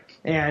today.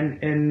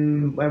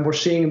 And we're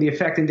seeing the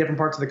effect in different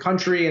parts of the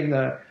country and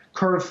the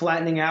curve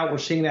flattening out. We're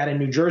seeing that in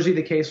New Jersey,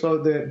 the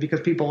caseload, because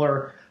people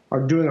are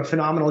doing a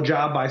phenomenal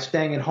job by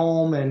staying at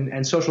home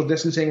and social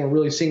distancing. We're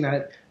really seeing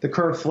that the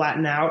curve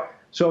flatten out.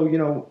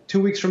 So, 2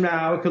 weeks from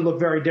now, it could look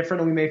very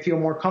different and we may feel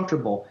more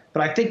comfortable.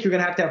 But I think you're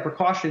going to have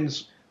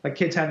precautions like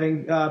kids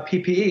having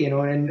PPE,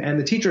 and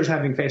the teachers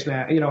having face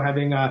mask,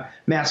 having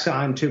masks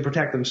on to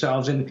protect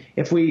themselves. And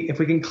if we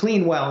can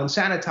clean well and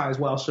sanitize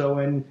well,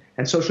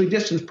 and socially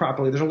distance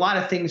properly, there's a lot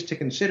of things to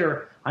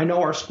consider. I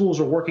know our schools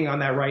are working on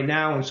that right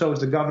now, and so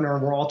is the governor,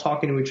 and we're all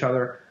talking to each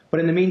other. But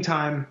in the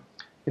meantime,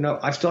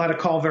 I still had a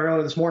call very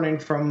early this morning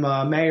from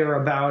Mayor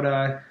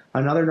about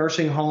another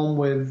nursing home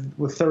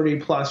with 30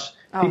 plus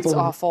people. It's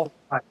awful.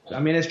 I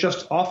mean, it's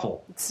just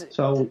awful.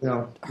 So,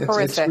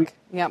 horrific.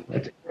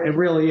 It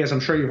really is. I'm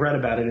sure you've read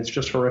about it. It's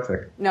just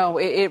horrific. No,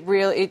 it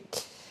really,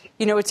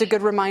 it's a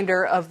good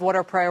reminder of what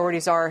our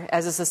priorities are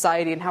as a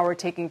society and how we're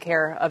taking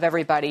care of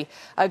everybody.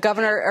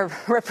 Governor or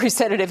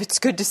Representative, it's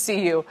good to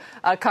see you.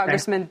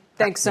 Congressman,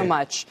 thanks so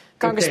much.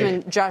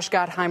 Congressman Josh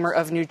Gottheimer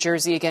of New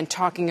Jersey, again,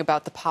 talking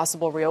about the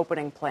possible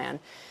reopening plan.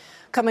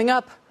 Coming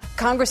up,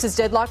 Congress is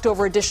deadlocked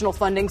over additional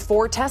funding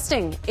for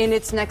testing in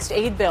its next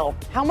aid bill.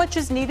 How much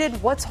is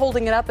needed? What's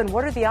holding it up? And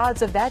what are the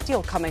odds of that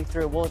deal coming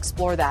through? We'll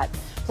explore that.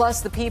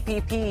 Plus, the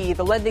PPP,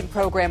 the lending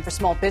program for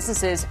small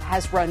businesses,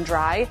 has run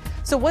dry.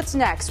 So what's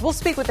next? We'll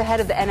speak with the head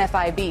of the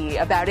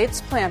NFIB about its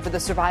plan for the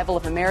survival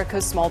of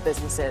America's small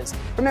businesses.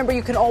 Remember,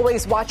 you can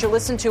always watch or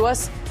listen to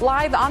us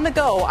live on the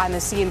go on the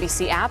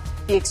CNBC app.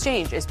 The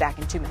Exchange is back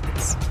in 2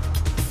 minutes.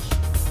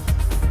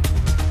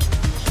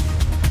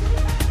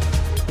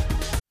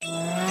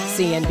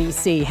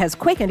 CNBC has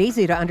quick and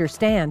easy to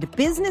understand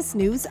business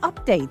news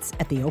updates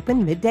at the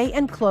open, midday,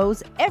 and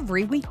close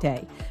every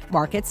weekday.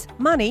 Markets,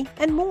 money,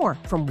 and more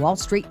from Wall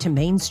Street to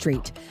Main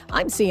Street.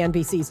 I'm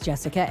CNBC's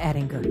Jessica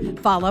Ettinger.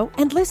 Follow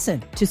and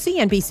listen to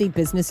CNBC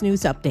Business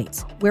News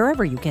Updates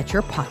wherever you get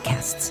your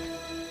podcasts.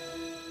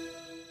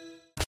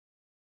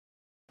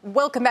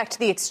 Welcome back to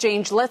The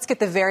Exchange. Let's get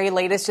the very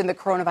latest in the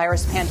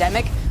coronavirus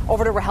pandemic.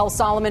 Over to Rahel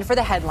Solomon for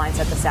the headlines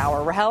at this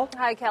hour. Rahel?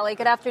 Hi, Kelly.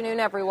 Good afternoon,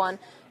 everyone.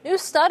 New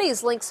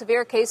studies link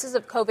severe cases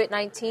of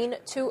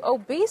COVID-19 to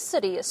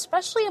obesity,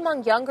 especially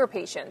among younger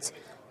patients.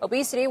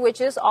 Obesity,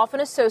 which is often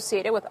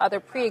associated with other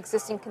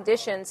pre-existing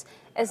conditions,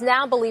 is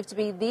now believed to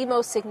be the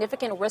most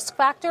significant risk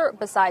factor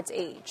besides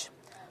age.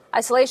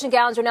 Isolation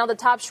gowns are now the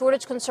top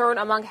shortage concern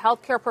among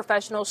healthcare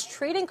professionals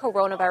treating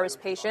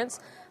coronavirus patients.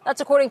 That's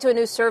according to a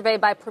new survey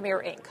by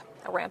Premier Inc.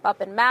 A ramp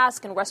up in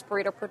mask and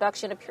respirator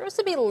production appears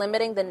to be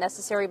limiting the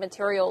necessary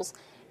materials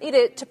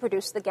needed to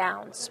produce the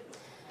gowns.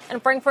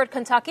 In Frankfort,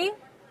 Kentucky,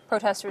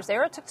 protesters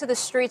there took to the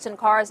streets and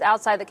cars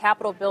outside the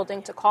Capitol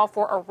building to call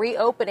for a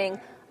reopening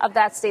of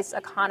that state's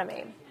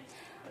economy.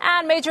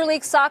 And Major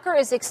League Soccer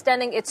is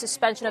extending its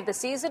suspension of the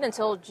season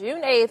until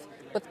June 8th,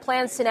 with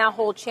plans to now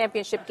hold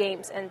championship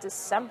games in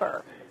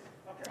December.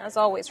 As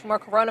always, for more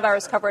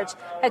coronavirus coverage,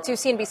 head to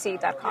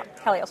CNBC.com.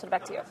 Kelly, I'll send it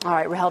back to you. All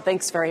right, Rahel,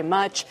 thanks very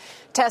much.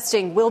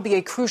 Testing will be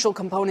a crucial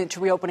component to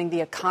reopening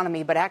the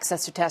economy, but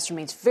access to tests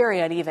remains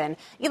very uneven.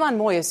 Ilan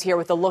Moy is here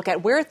with a look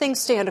at where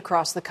things stand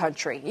across the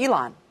country.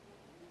 Ilan.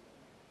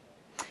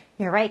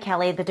 You're right,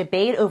 Kelly. The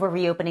debate over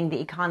reopening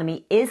the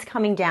economy is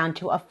coming down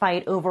to a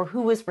fight over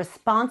who is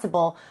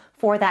responsible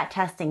for that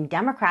testing.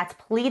 Democrats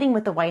pleading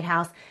with the White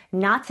House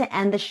not to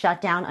end the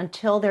shutdown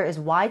until there is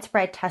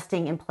widespread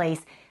testing in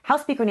place.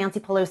 House Speaker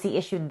Nancy Pelosi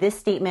issued this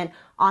statement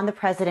on the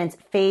president's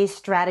phased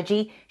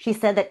strategy. She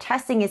said that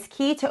testing is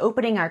key to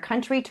opening our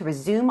country to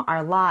resume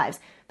our lives.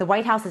 The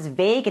White House's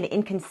vague and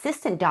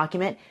inconsistent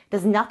document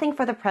does nothing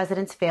for the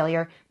president's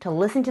failure to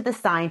listen to the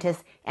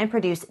scientists and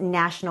produce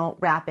national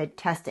rapid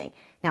testing.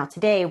 Now,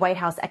 today, White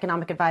House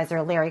economic advisor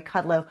Larry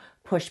Kudlow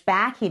pushed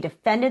back. He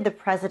defended the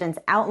president's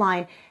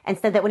outline and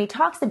said that when he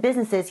talks to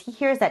businesses, he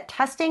hears that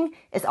testing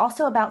is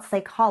also about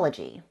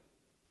psychology.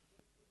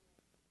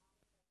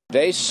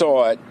 They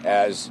saw it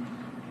as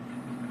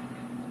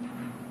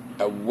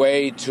a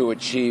way to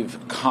achieve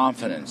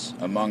confidence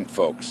among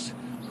folks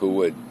who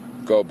would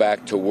go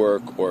back to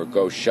work or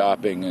go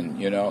shopping.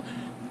 And,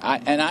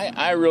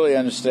 I really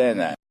understand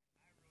that.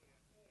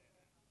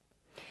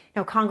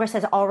 Now, Congress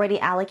has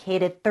already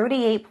allocated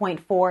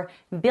 $38.4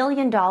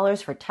 billion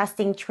for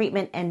testing,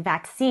 treatment, and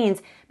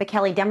vaccines. But,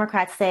 Kelly,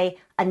 Democrats say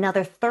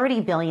another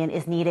 $30 billion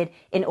is needed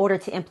in order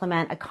to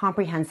implement a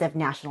comprehensive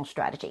national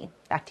strategy.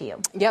 Back to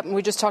you. Yep. And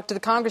we just talked to the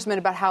congressman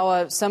about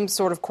how some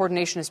sort of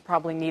coordination is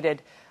probably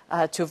needed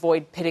to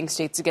avoid pitting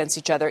states against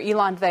each other.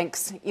 Elon,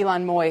 thanks.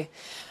 Elon Moy.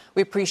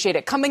 We appreciate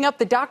it. Coming up,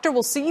 the doctor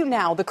will see you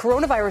now. The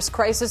coronavirus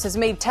crisis has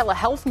made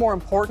telehealth more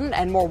important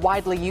and more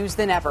widely used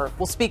than ever.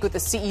 We'll speak with the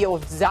CEO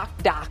of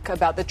ZocDoc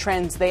about the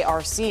trends they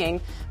are seeing.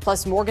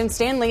 Plus, Morgan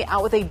Stanley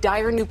out with a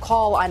dire new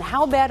call on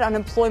how bad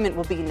unemployment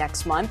will be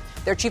next month.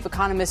 Their chief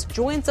economist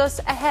joins us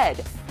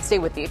ahead. Stay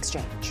with The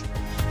Exchange.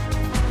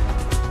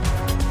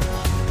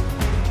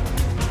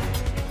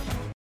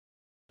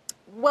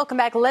 Welcome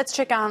back. Let's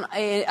check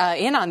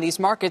in on these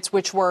markets,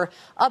 which were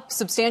up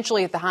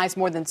substantially at the highs,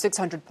 more than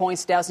 600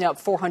 points. Dow's now up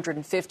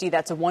 450.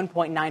 That's a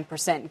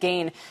 1.9%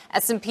 gain.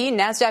 S&P,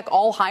 NASDAQ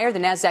all higher. The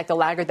NASDAQ, the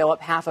laggard, though,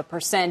 up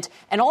 0.5%.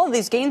 And all of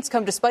these gains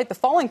come despite the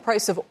falling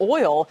price of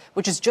oil,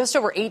 which is just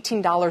over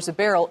 $18 a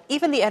barrel.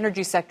 Even the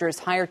energy sector is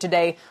higher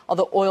today,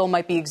 although oil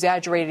might be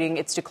exaggerating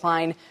its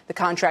decline. The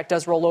contract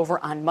does roll over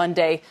on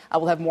Monday.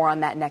 We'll have more on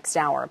that next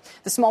hour.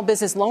 The small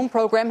business loan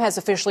program has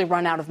officially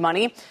run out of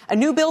money. A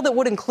new bill that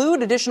would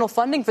include additional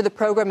funding for the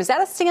program is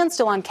at a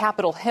standstill on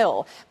Capitol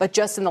Hill. But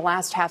just in the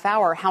last half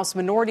hour, House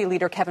Minority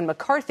Leader Kevin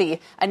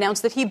McCarthy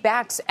announced that he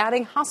backs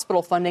adding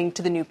hospital funding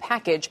to the new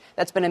package.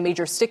 That's been a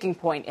major sticking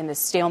point in this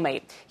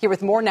stalemate. Here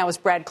with more now is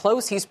Brad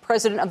Close. He's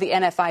president of the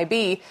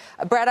NFIB.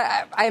 Brad,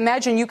 I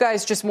imagine you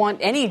guys just want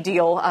any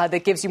deal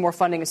that gives you more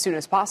funding as soon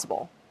as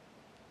possible.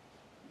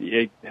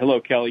 Yeah,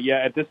 hello, Kelly. Yeah,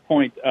 at this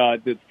point,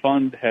 the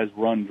fund has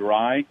run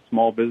dry.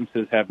 Small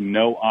businesses have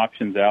no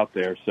options out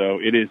there, so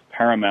it is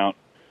paramount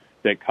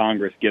that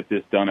Congress get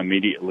this done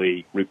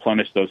immediately,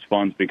 replenish those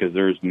funds, because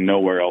there's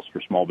nowhere else for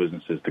small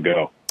businesses to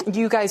go.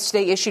 You guys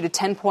today issued a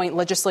 10-point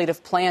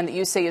legislative plan that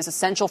you say is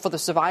essential for the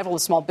survival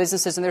of small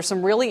businesses, and there's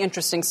some really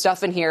interesting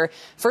stuff in here.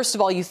 First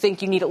of all, you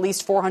think you need at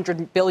least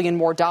 $400 billion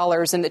more,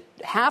 and that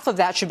half of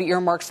that should be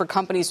earmarked for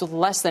companies with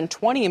less than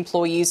 20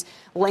 employees.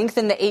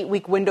 Lengthen the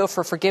 8-week window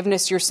for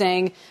forgiveness, you're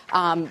saying.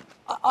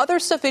 Other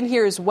stuff in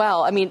here as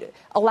well. I mean,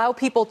 allow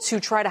people to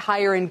try to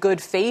hire in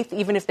good faith,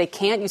 even if they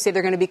can't. You say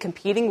they're going to be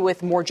competing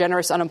with more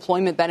generous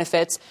unemployment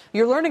benefits.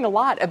 You're learning a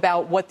lot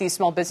about what these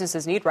small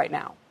businesses need right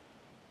now.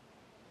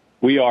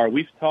 We are.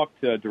 We've talked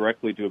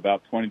directly to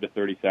about 20 to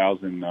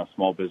 30,000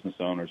 small business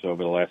owners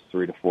over the last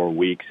 3 to 4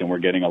 weeks, and we're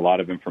getting a lot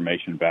of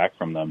information back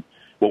from them.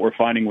 What we're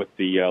finding with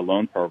the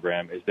loan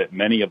program is that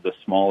many of the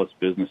smallest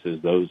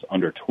businesses, those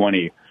under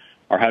 20,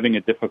 are having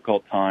a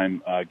difficult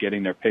time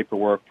getting their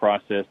paperwork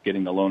processed,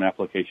 getting the loan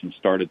application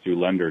started through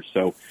lenders.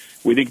 So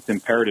we think it's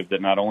imperative that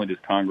not only does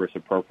Congress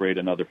appropriate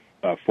another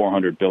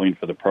 $400 billion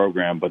for the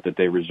program, but that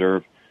they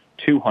reserve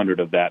 $200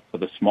 of that for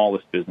the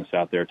smallest business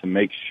out there to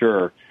make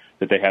sure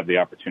that they have the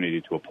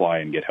opportunity to apply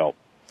and get help.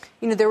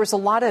 You know, there was a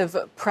lot of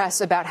press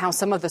about how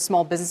some of the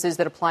small businesses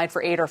that applied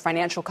for aid are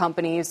financial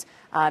companies,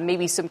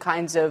 maybe some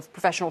kinds of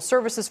professional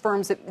services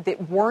firms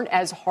that weren't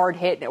as hard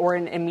hit or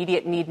in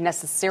immediate need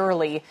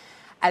necessarily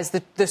as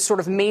the sort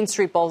of Main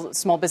Street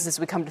small business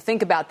we come to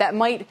think about. That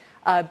might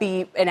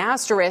be an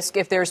asterisk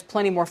if there's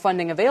plenty more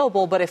funding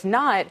available. But if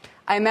not,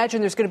 I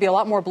imagine there's going to be a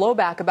lot more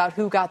blowback about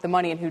who got the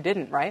money and who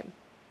didn't, right?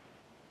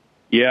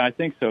 Yeah, I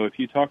think so. If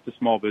you talk to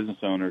small business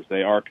owners,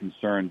 they are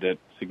concerned that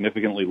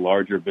significantly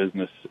larger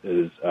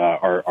businesses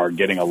are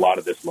getting a lot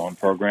of this loan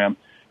program.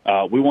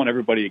 We want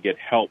everybody to get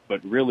help,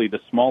 but really the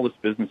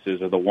smallest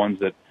businesses are the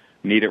ones that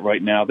need it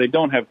right now. They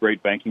don't have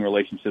great banking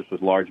relationships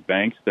with large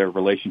banks. Their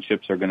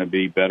relationships are going to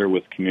be better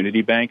with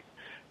community banks.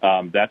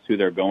 That's who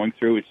they're going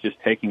through. It's just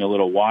taking a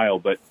little while,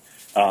 but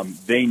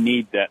they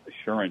need that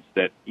assurance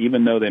that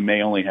even though they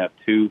may only have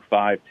 2,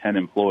 5, 10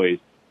 employees,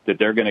 that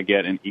they're going to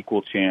get an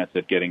equal chance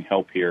at getting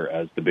help here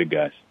as the big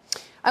guys.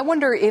 I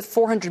wonder if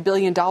 $400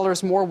 billion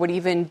more would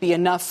even be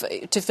enough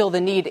to fill the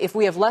need. If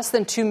we have less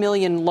than 2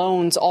 million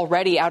loans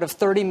already out of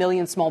 30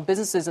 million small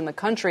businesses in the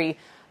country,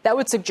 that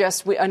would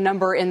suggest a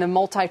number in the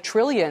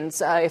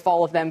multi-trillions if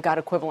all of them got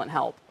equivalent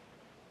help.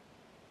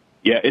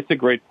 Yeah, it's a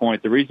great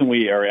point. The reason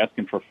we are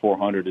asking for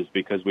 400 is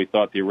because we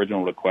thought the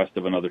original request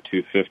of another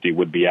 250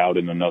 would be out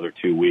in another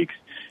 2 weeks.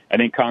 I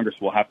think Congress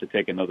will have to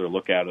take another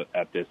look at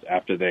this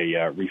after they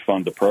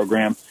refund the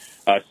program.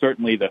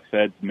 Certainly the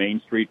Fed's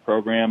Main Street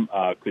program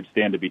could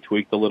stand to be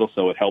tweaked a little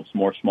so it helps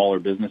more smaller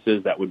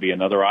businesses. That would be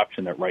another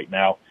option that right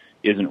now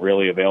isn't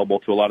really available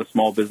to a lot of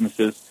small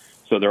businesses.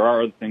 So there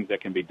are other things that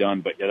can be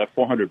done, but yeah, that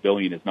 $400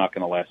 billion is not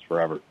going to last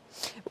forever.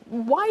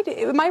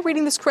 Am I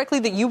reading this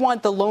correctly that you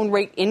want the loan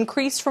rate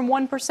increased from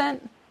 1%?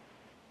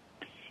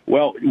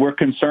 Well, we're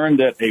concerned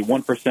that a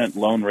 1%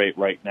 loan rate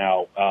right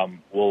now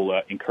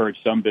will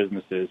encourage some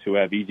businesses who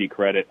have easy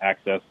credit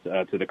access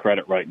to the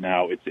credit right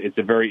now. It's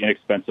a very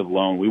inexpensive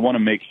loan. We want to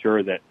make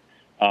sure that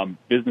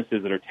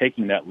businesses that are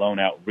taking that loan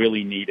out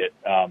really need it,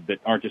 that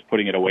aren't just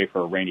putting it away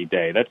for a rainy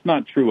day. That's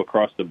not true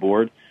across the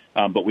board.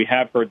 But we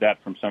have heard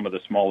that from some of the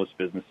smallest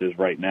businesses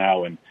right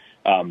now, and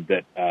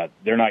that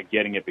they're not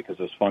getting it because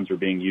those funds are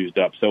being used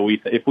up. So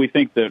if we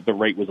think that the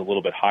rate was a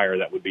little bit higher,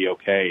 that would be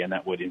okay, and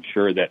that would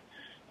ensure that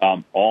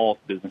all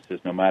businesses,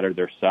 no matter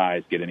their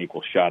size, get an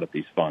equal shot at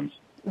these funds.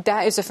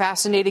 That is a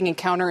fascinating and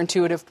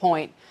counterintuitive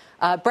point.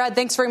 Brad,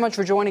 thanks very much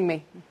for joining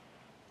me.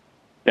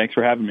 Thanks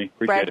for having me.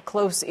 Appreciate Brad it.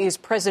 Close is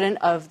president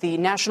of the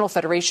National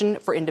Federation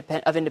for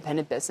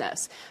Independent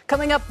Business.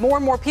 Coming up, more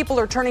and more people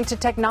are turning to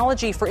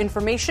technology for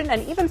information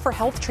and even for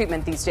health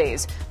treatment these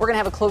days. We're going to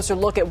have a closer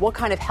look at what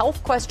kind of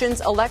health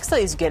questions Alexa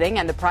is getting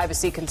and the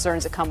privacy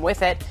concerns that come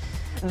with it.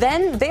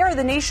 Then they are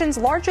the nation's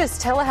largest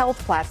telehealth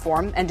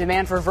platform, and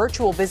demand for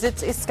virtual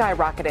visits is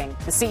skyrocketing.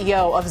 The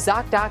CEO of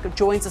ZocDoc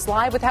joins us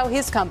live with how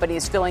his company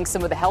is filling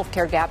some of the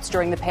healthcare gaps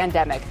during the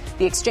pandemic.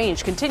 The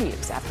exchange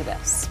continues after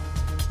this.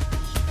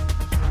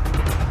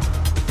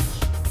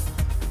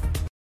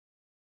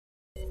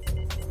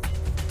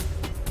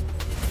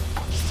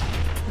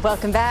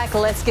 Welcome back.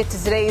 Let's get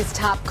to today's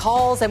top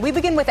calls. And we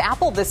begin with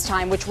Apple this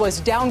time, which was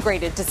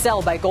downgraded to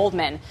sell by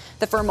Goldman.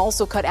 The firm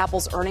also cut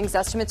Apple's earnings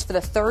estimates for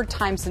the third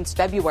time since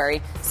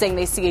February, saying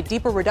they see a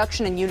deeper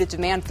reduction in unit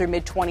demand through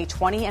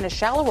mid-2020 and a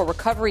shallower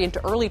recovery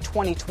into early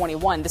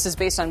 2021. This is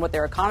based on what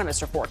their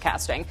economists are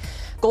forecasting.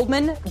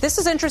 Goldman, this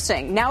is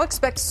interesting, now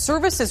expects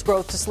services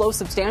growth to slow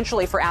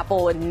substantially for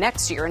Apple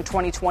next year in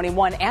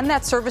 2021, and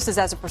that services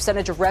as a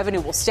percentage of revenue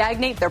will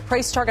stagnate. Their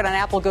price target on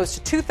Apple goes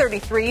to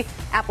 $233.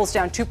 Apple's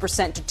down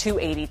 2% to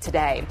 $280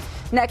 today.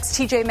 Next,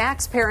 TJ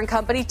Maxx parent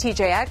company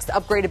TJX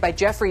upgraded by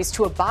Jefferies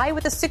to a buy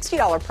with a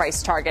 $60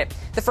 price target.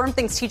 The firm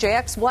thinks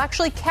TJX will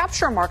actually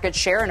capture market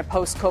share in a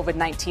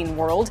post-COVID-19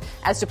 world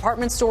as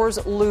department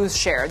stores lose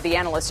share. The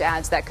analyst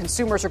adds that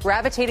consumers are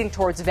gravitating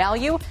towards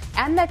value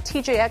and that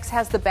TJX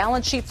has the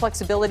balance sheet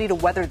flexibility to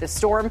weather the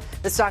storm.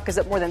 The stock is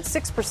up more than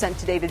 6%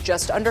 today to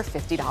just under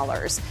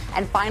 $50.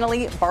 And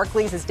finally,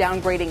 Barclays is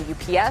downgrading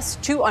UPS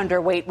to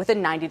underweight with a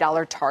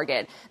 $90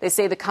 target. They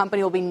say the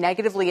company will be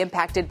negatively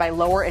impacted by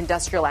lower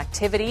industrial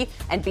activity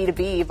and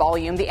B2B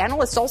volume. The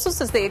analyst also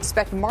says they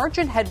expect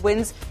margin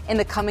headwinds in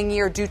the coming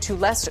year due to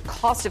less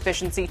cost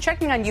efficiency.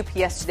 Checking on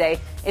UPS today,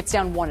 it's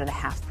down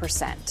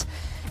 1.5%.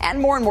 And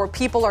more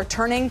people are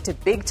turning to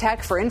big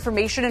tech for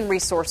information and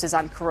resources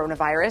on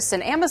coronavirus,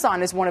 and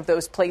Amazon is one of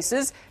those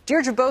places.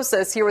 Deirdre Bosa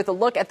is here with a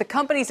look at the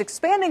company's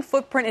expanding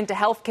footprint into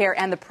healthcare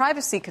and the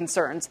privacy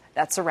concerns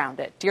that surround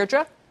it.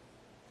 Deirdre?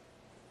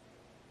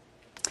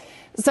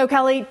 So,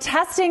 Kelly,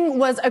 testing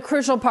was a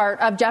crucial part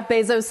of Jeff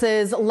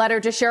Bezos'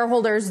 letter to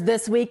shareholders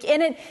this week.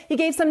 In it, he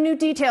gave some new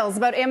details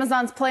about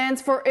Amazon's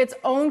plans for its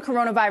own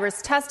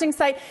coronavirus testing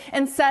site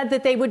and said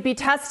that they would be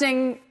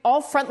testing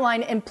all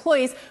frontline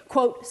employees,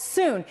 quote,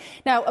 soon.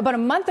 Now, about a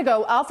month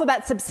ago,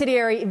 Alphabet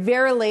subsidiary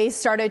Verily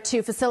started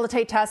to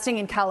facilitate testing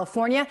in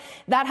California.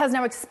 That has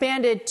now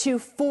expanded to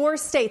 4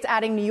 states,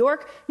 adding New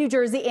York, New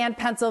Jersey, and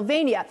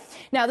Pennsylvania.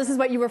 Now, this is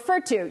what you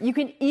referred to. You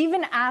can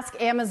even ask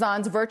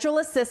Amazon's virtual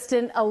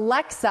assistant,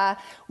 Alexa,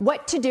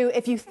 what to do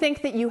if you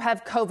think that you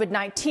have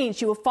COVID-19.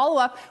 She will follow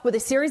up with a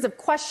series of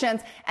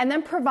questions and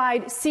then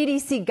provide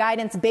CDC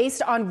guidance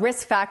based on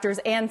risk factors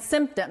and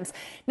symptoms.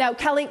 Now,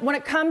 Kelly, when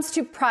it comes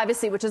to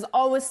privacy, which is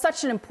always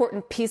such an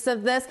important piece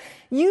of this,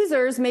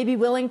 users may be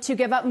willing to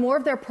give up more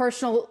of their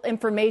personal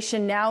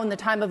information now in the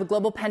time of a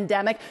global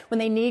pandemic when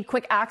they need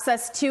quick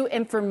access to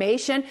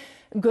information.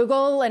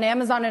 Google and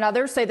Amazon and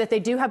others say that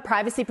they do have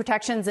privacy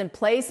protections in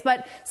place,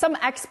 but some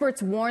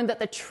experts warn that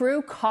the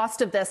true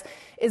cost of this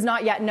is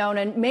not yet known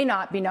and may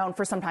not be known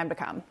for some time to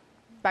come.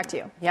 Back to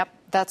you. Yep,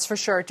 that's for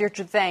sure.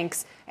 Deirdre,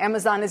 thanks.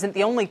 Amazon isn't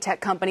the only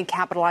tech company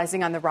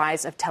capitalizing on the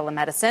rise of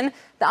telemedicine.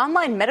 The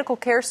online medical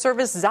care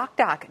service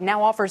ZocDoc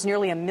now offers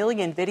nearly 1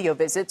 million video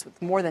visits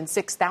with more than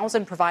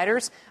 6,000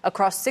 providers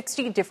across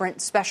 60 different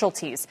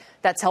specialties.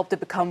 That's helped it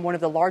become one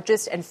of the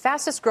largest and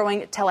fastest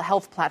growing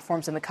telehealth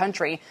platforms in the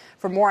country.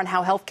 For more on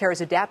how healthcare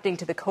is adapting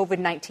to the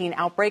COVID-19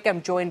 outbreak,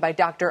 I'm joined by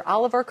Dr.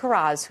 Oliver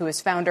Karaz, who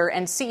is founder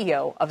and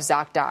CEO of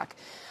ZocDoc.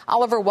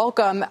 Oliver,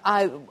 welcome.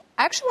 I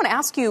actually want to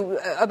ask you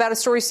about a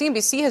story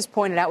CNBC has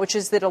pointed out, which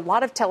is that a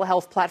lot of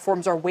telehealth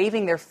platforms are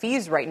waiving their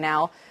fees right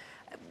now.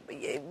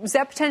 Is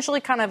that potentially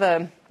kind of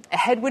a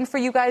headwind for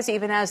you guys,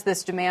 even as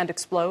this demand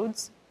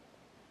explodes?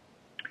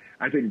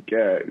 I think,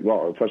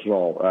 well, first of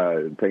all,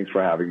 thanks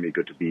for having me.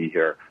 Good to be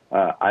here.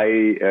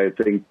 I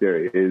think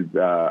there is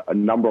a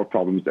number of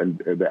problems, and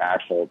the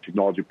actual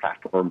technology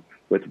platform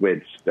with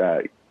which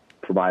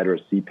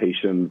providers see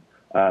patients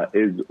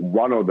is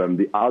one of them.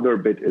 The other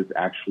bit is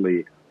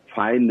actually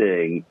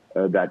finding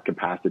that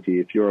capacity.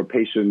 If you're a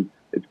patient,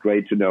 it's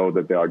great to know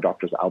that there are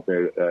doctors out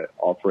there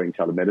offering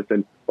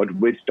telemedicine, but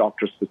which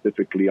doctors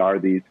specifically are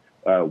these?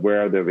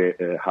 Where are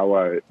they? How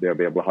are they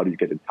available? How do you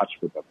get in touch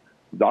with them?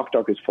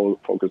 ZocDoc is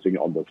focusing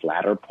on this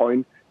latter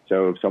point.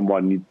 So if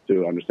someone needs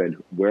to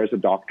understand where's a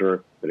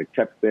doctor that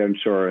accepts their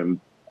insurance,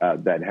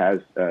 that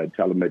has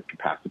telemed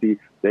capacity,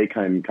 they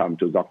can come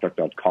to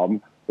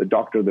ZocDoc.com. The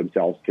doctor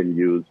themselves can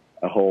use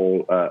a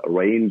whole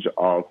range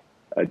of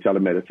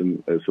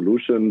telemedicine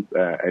solutions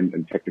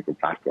and technical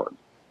platforms.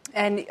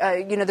 And,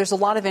 there's a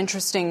lot of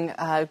interesting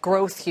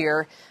growth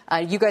here.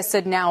 You guys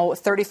said now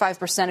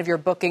 35% of your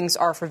bookings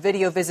are for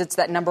video visits.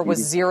 That number was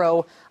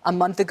 0 a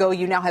month ago.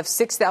 You now have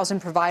 6,000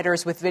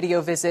 providers with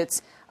video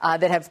visits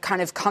that have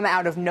kind of come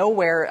out of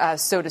nowhere,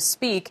 so to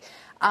speak.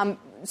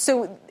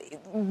 So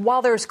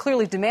while there's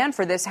clearly demand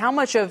for this, how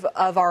much of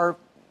our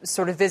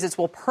sort of visits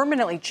will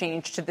permanently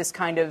change to this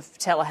kind of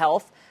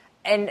telehealth?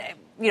 And,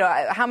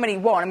 how many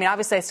won't? I mean,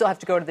 obviously, I still have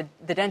to go to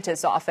the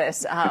dentist's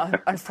office,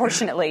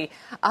 unfortunately.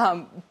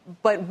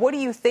 But what do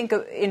you think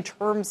in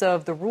terms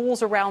of the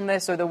rules around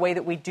this or the way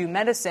that we do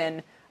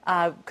medicine?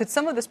 Could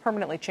some of this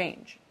permanently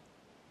change?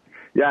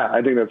 Yeah,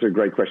 I think that's a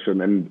great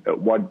question. And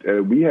what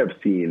we have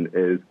seen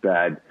is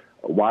that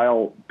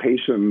while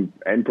patients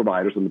and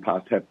providers in the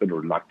past have been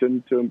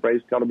reluctant to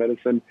embrace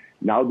telemedicine,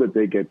 now that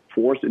they get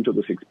forced into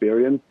this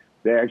experience,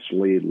 they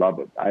actually love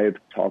it. I have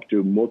talked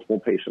to multiple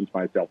patients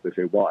myself. They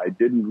say, well, I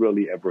didn't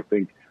really ever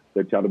think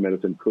that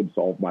telemedicine could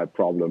solve my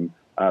problem,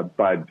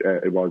 but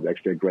it was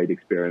actually a great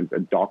experience.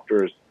 And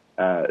doctors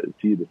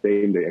see the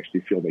same. They actually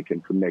feel they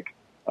can connect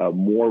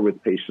more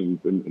with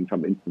patients in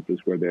some instances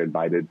where they're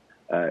invited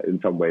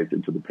in some ways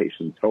into the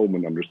patient's home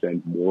and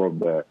understand more of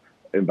the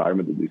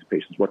environment that these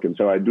patients work in.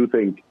 So I do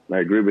think, and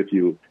I agree with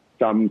you,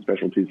 some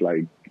specialties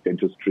like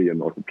dentistry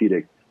and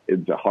orthopedics,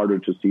 it's harder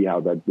to see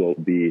how that will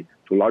be,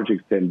 to a large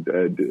extent,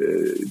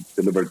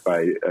 delivered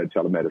by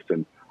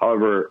telemedicine.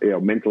 However,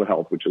 mental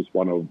health, which is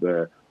one of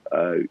the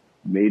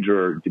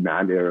major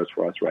demand areas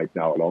for us right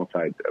now,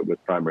 alongside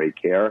with primary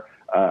care,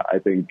 I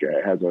think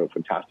has a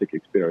fantastic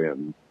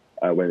experience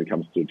when it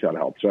comes to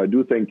telehealth. So I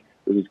do think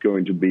this is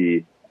going to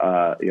be,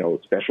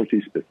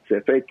 specialty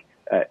specific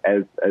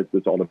as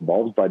this all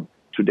evolves. But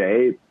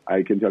today,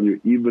 I can tell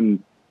you,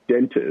 even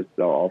dentists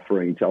are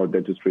offering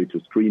teledentistry to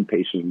screen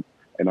patients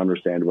and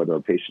understand whether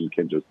a patient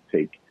can just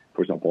take,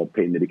 for example,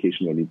 pain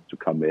medication or needs to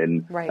come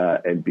in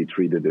and be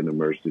treated in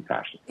emergency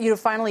fashion.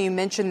 Finally, you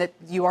mentioned that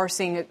you are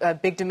seeing a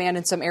big demand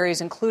in some areas,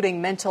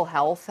 including mental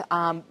health.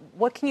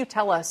 What can you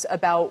tell us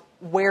about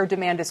where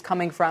demand is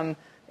coming from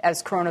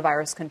as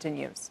coronavirus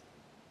continues?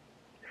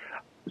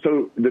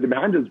 So the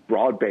demand is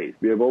broad-based.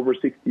 We have over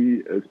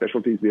 60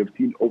 specialties. We have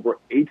seen over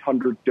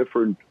 800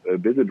 different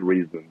visit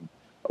reasons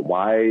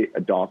why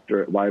a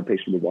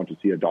patient would want to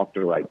see a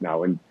doctor right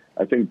now. And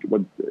I think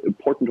what's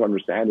important to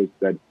understand is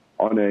that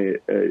on a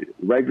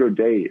regular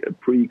day,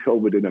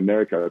 pre-COVID in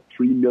America,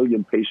 3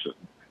 million patients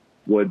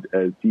would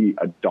see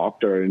a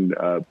doctor in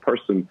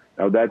person.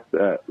 Now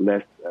that's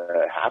less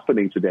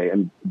happening today,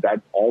 and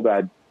that all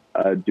that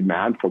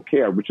demand for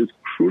care, which is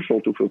crucial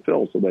to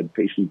fulfill so that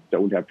patients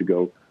don't have to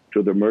go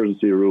to the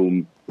emergency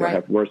room,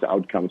 have worse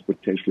outcomes,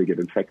 potentially get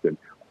infected.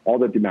 All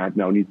that demand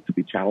now needs to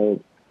be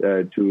channeled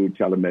to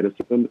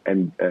telemedicine,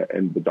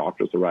 and the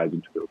doctors are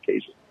rising to the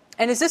occasion.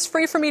 And is this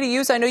free for me to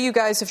use? I know you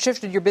guys have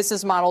shifted your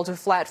business model to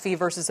flat fee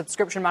versus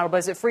subscription model, but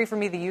is it free for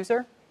me, the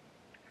user?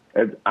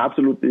 It's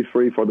absolutely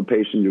free for the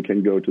patient. You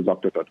can go to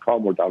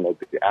ZocDoc.com or download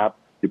the app.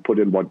 You put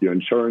in what your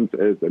insurance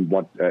is and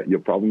what your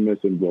problem is,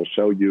 and we'll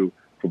show you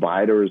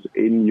providers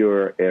in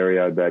your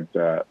area that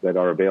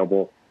are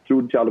available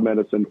through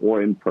telemedicine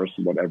or in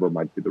person, whatever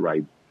might be the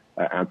right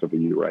answer for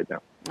you right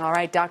now. All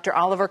right, Dr.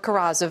 Oliver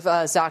Karaz of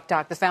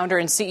ZocDoc, the founder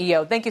and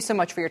CEO. Thank you so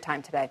much for your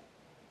time today.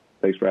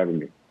 Thanks for having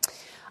me.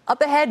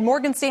 Up ahead,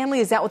 Morgan Stanley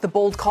is out with a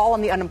bold call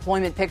on the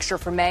unemployment picture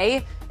for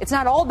May. It's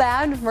not all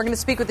bad. We're going to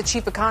speak with the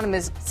chief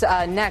economist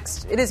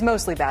next. It is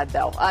mostly bad,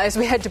 though. As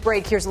we head to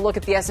break, here's a look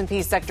at the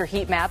S&P sector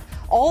heat map.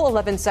 All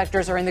 11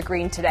 sectors are in the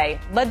green today,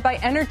 led by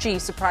energy,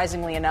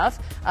 surprisingly enough.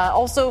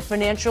 Also,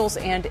 financials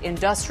and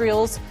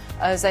industrials.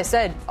 As I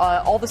said,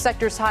 all the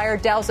sectors higher.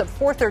 Dow's up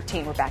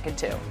 413. We're back in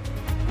 2.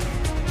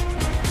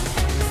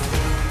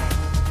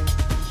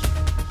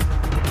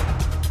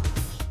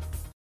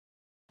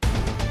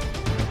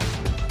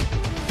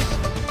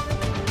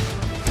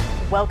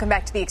 Welcome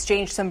back to The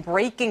Exchange. Some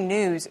breaking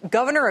news.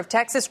 Governor of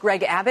Texas,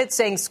 Greg Abbott,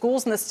 saying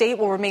schools in the state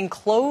will remain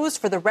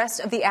closed for the rest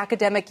of the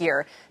academic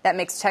year. That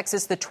makes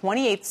Texas the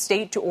 28th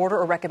state to order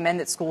or recommend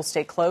that schools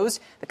stay closed.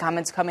 The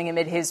comments coming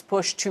amid his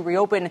push to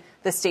reopen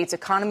the state's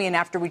economy, and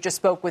after we just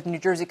spoke with New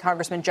Jersey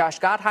Congressman Josh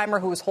Gottheimer,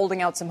 who was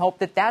holding out some hope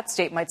that that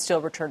state might still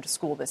return to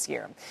school this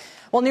year.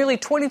 Well, nearly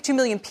 22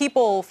 million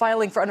people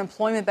filing for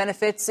unemployment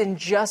benefits in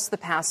just the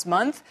past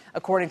month.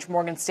 According to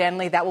Morgan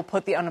Stanley, that will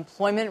put the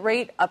unemployment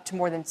rate up to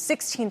more than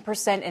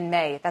 16% in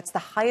May. That's the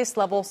highest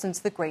level since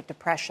the Great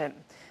Depression.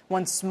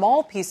 One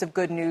small piece of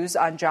good news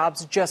on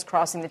jobs just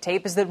crossing the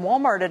tape is that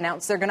Walmart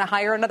announced they're going to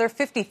hire another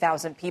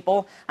 50,000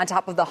 people on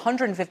top of the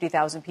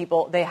 150,000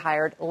 people they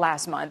hired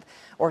last month,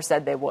 or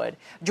said they would.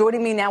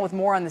 Joining me now with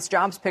more on this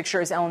jobs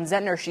picture is Ellen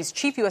Zentner. She's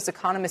chief U.S.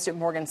 economist at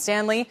Morgan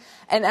Stanley.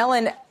 And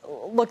Ellen,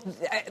 look,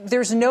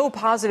 there's no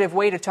positive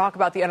way to talk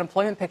about the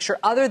unemployment picture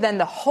other than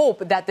the hope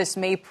that this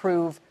may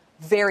prove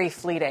very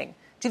fleeting.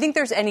 Do you think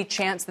there's any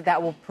chance that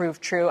that will prove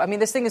true? I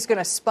mean, this thing is going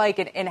to spike,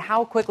 and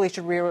how quickly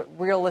should we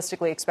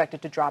realistically expect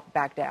it to drop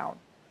back down?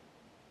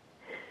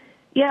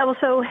 Yeah, well,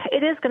 so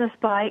it is going to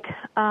spike,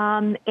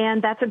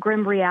 and that's a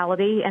grim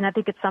reality, and I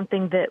think it's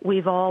something that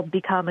we've all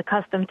become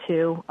accustomed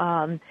to.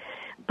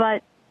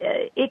 But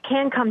it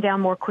can come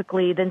down more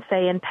quickly than,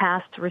 say, in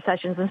past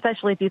recessions,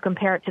 especially if you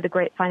compare it to the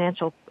great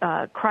financial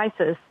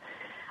crisis.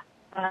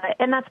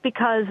 And that's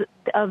because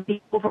of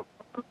the overall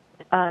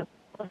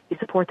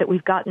support that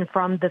we've gotten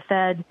from the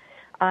Fed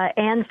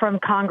and from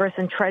Congress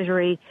and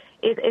Treasury.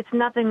 It's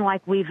nothing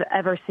like we've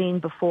ever seen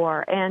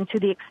before. And to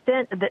the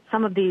extent that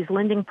some of these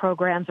lending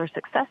programs are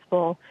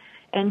successful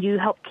and you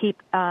help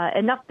keep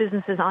enough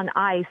businesses on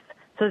ice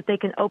so that they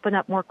can open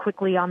up more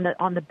quickly on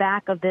the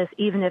back of this,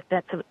 even if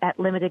that's at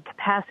limited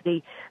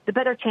capacity, the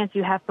better chance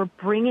you have for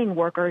bringing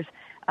workers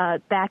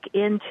back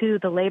into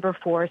the labor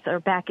force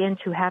or back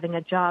into having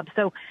a job.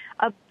 So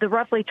of the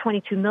roughly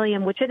 22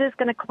 million, which it is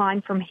going to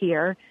climb from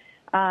here,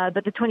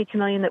 but the 22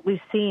 million that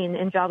we've seen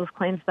in jobless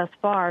claims thus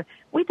far,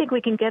 we think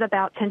we can get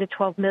about 10 to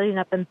 12 million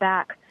of them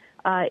back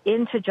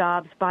into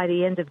jobs by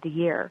the end of the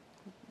year.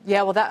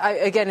 Yeah, well,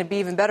 again, it'd be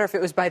even better if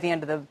it was by the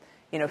end of the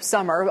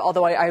summer,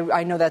 although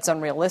I know that's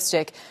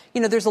unrealistic.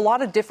 There's a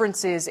lot of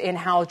differences in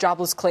how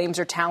jobless claims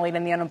are tallied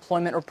in the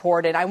unemployment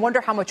report, and I wonder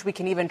how much we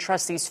can even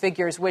trust these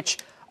figures, which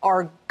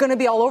are going to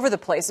be all over the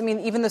place. I mean,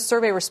 even the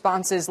survey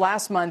responses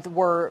last month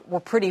were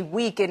pretty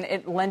weak, and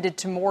it lended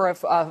to more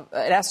of an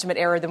estimate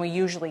error than we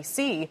usually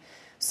see.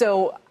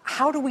 So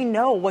how do we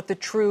know what the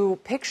true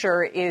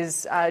picture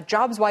is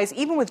jobs-wise,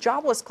 even with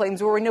jobless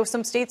claims, where we know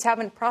some states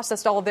haven't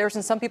processed all of theirs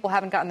and some people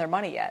haven't gotten their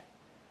money yet?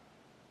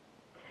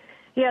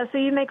 Yeah, so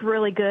you make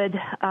really good,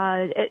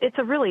 it's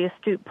a really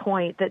astute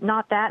point that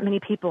not that many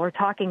people are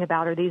talking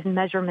about are these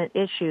measurement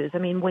issues. I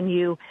mean,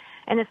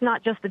 and it's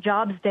not just the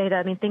jobs data.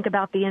 I mean, think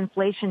about the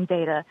inflation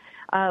data.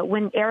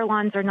 When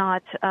airlines are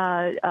not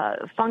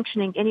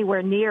functioning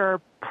anywhere near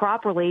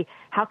properly,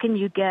 how can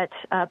you get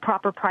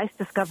proper price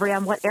discovery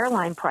on what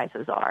airline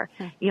prices are?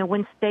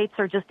 When states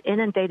are just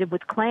inundated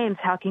with claims,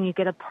 how can you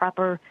get a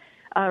proper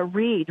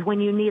read?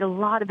 When you need a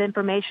lot of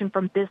information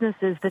from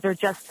businesses that are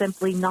just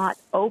simply not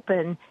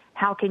open,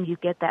 how can you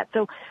get that?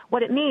 So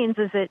what it means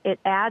is it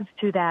adds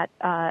to that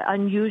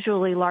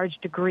unusually large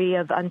degree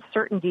of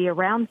uncertainty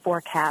around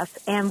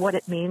forecasts. And what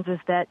it means is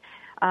that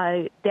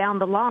down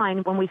the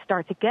line, when we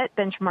start to get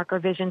benchmark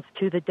revisions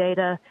to the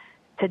data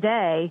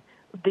today,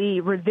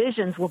 the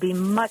revisions will be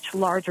much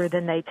larger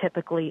than they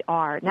typically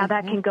are. Now,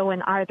 that can go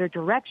in either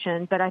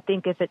direction, but I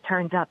think if it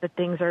turns out that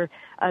things are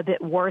a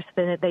bit worse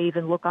than they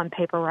even look on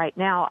paper right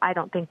now, I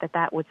don't think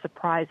that would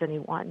surprise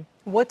anyone.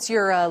 What's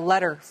your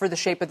letter for the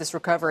shape of this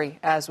recovery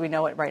as we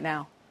know it right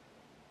now?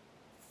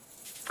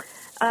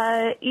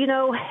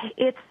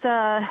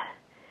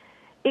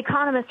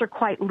 Economists are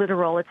quite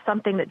literal. It's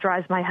something that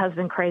drives my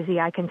husband crazy,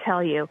 I can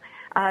tell you.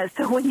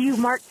 So when you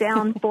mark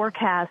down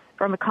forecasts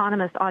from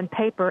economists on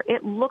paper,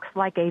 it looks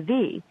like a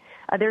V.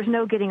 There's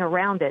no getting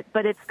around it,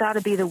 but it's got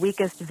to be the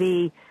weakest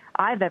V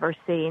I've ever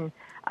seen,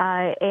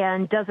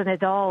 and doesn't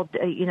at all,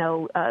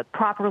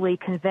 properly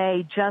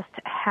convey just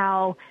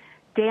how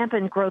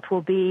dampened growth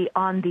will be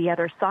on the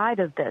other side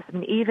of this. I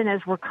mean, even as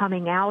we're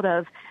coming out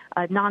of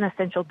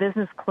non-essential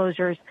business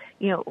closures,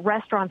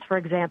 restaurants, for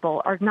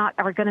example, are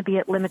going to be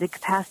at limited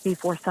capacity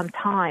for some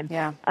time.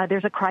 Yeah.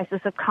 There's a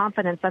crisis of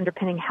confidence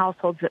underpinning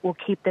households that will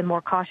keep them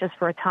more cautious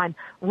for a time.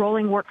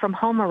 Rolling work from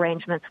home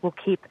arrangements will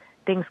keep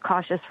things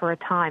cautious for a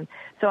time.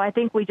 So I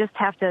think we just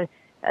have to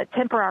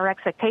temper our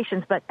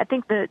expectations. But I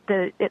think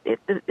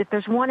if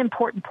there's one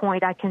important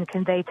point I can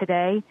convey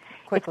today,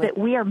 quickly, it's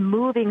that we are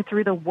moving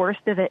through the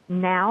worst of it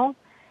now,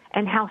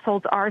 and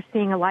households are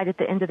seeing a light at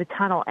the end of the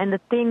tunnel. And the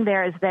thing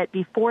there is that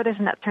before there's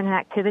an upturn in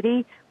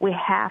activity, we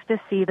have to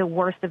see the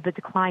worst of the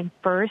decline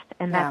first,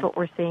 and that's what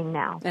we're seeing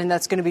now. And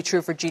that's going to be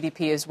true for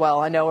GDP as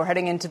well. I know we're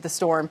heading into the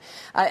storm.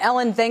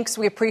 Ellen, thanks.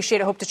 We appreciate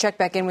it. Hope to check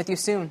back in with you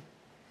soon.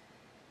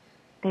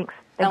 Thanks.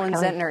 Ellen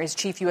Zentner is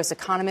chief U.S.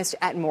 economist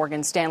at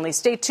Morgan Stanley.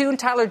 Stay tuned.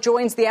 Tyler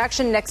joins the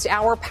action next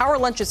hour. Power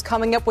Lunch is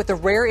coming up with a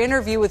rare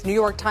interview with New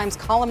York Times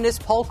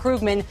columnist Paul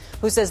Krugman,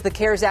 who says the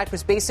CARES Act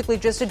was basically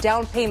just a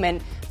down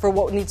payment for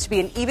what needs to be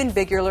an even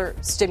bigger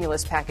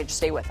stimulus package.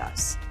 Stay with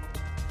us.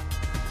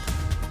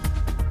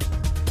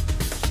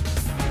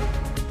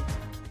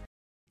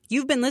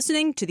 You've been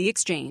listening to The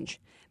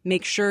Exchange.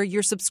 Make sure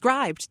you're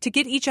subscribed to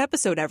get each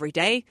episode every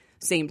day.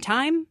 Same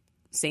time,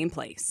 same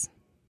place.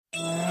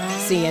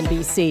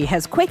 CNBC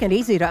has quick and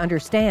easy to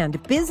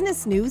understand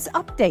business news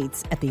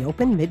updates at the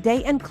open,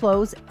 midday, and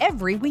close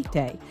every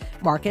weekday.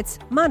 Markets,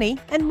 money,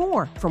 and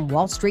more from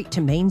Wall Street to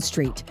Main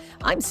Street.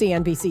 I'm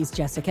CNBC's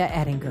Jessica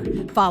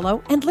Ettinger.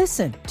 Follow and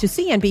listen to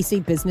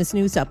CNBC Business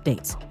News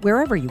Updates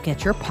wherever you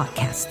get your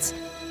podcasts.